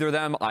 Neither of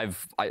them,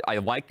 I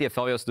like the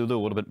Aphelios Lulu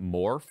a little bit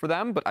more for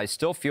them, but I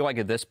still feel like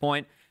at this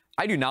point,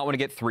 I do not want to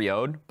get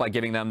 3-0'd by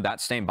giving them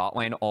that same bot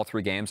lane all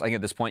three games. I think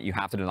at this point, you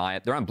have to deny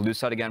it. They're on blue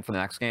side again for the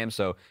next game,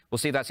 so we'll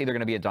see if that's either going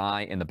to be a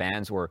deny in the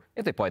bans or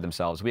if they play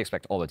themselves. We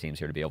expect all the teams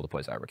here to be able to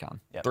play Xayah Rakan.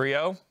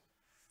 3-0?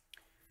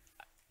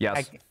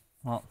 Yes.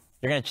 Well,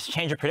 you're gonna just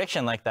change your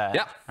prediction like that.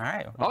 Yeah. All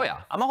right. Oh yeah.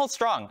 I'm gonna hold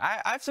strong.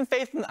 I have some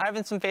faith. I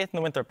have some faith in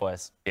the Winthrop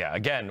boys. Yeah.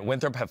 Again,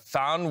 Winthrop have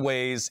found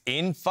ways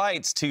in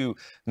fights to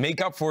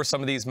make up for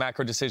some of these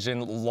macro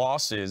decision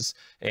losses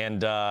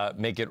and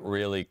make it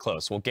really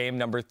close. Well, game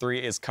number 3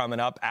 is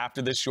coming up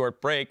after this short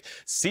break.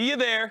 See you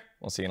there.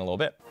 We'll see you in a little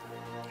bit.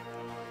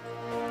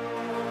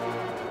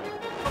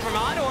 From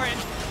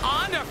OddOrange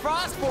on to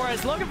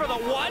Frostforest, looking for the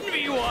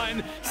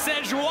 1v1.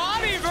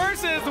 Sejuani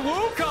versus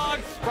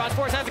Wukong.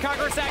 Frostforest has the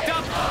Conqueror stacked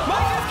up.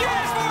 Mike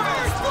is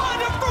first blood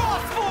to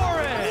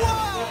Frostforest!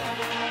 Whoa!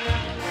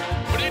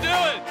 What are you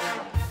doing?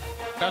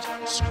 That's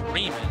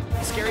screaming.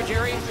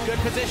 ScaryJerry, good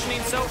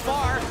positioning so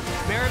far.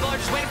 Maryville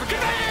just waiting for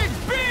Conveying.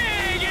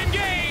 Big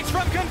engage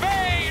from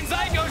Conveying.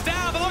 Zyko's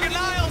down, but look at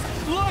Niles.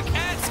 Look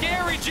at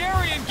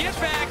ScaryJerry and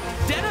Getback.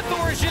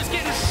 Denathor is just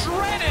getting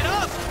shredded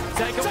up.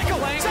 Zyko's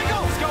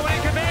going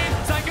in, Conveying.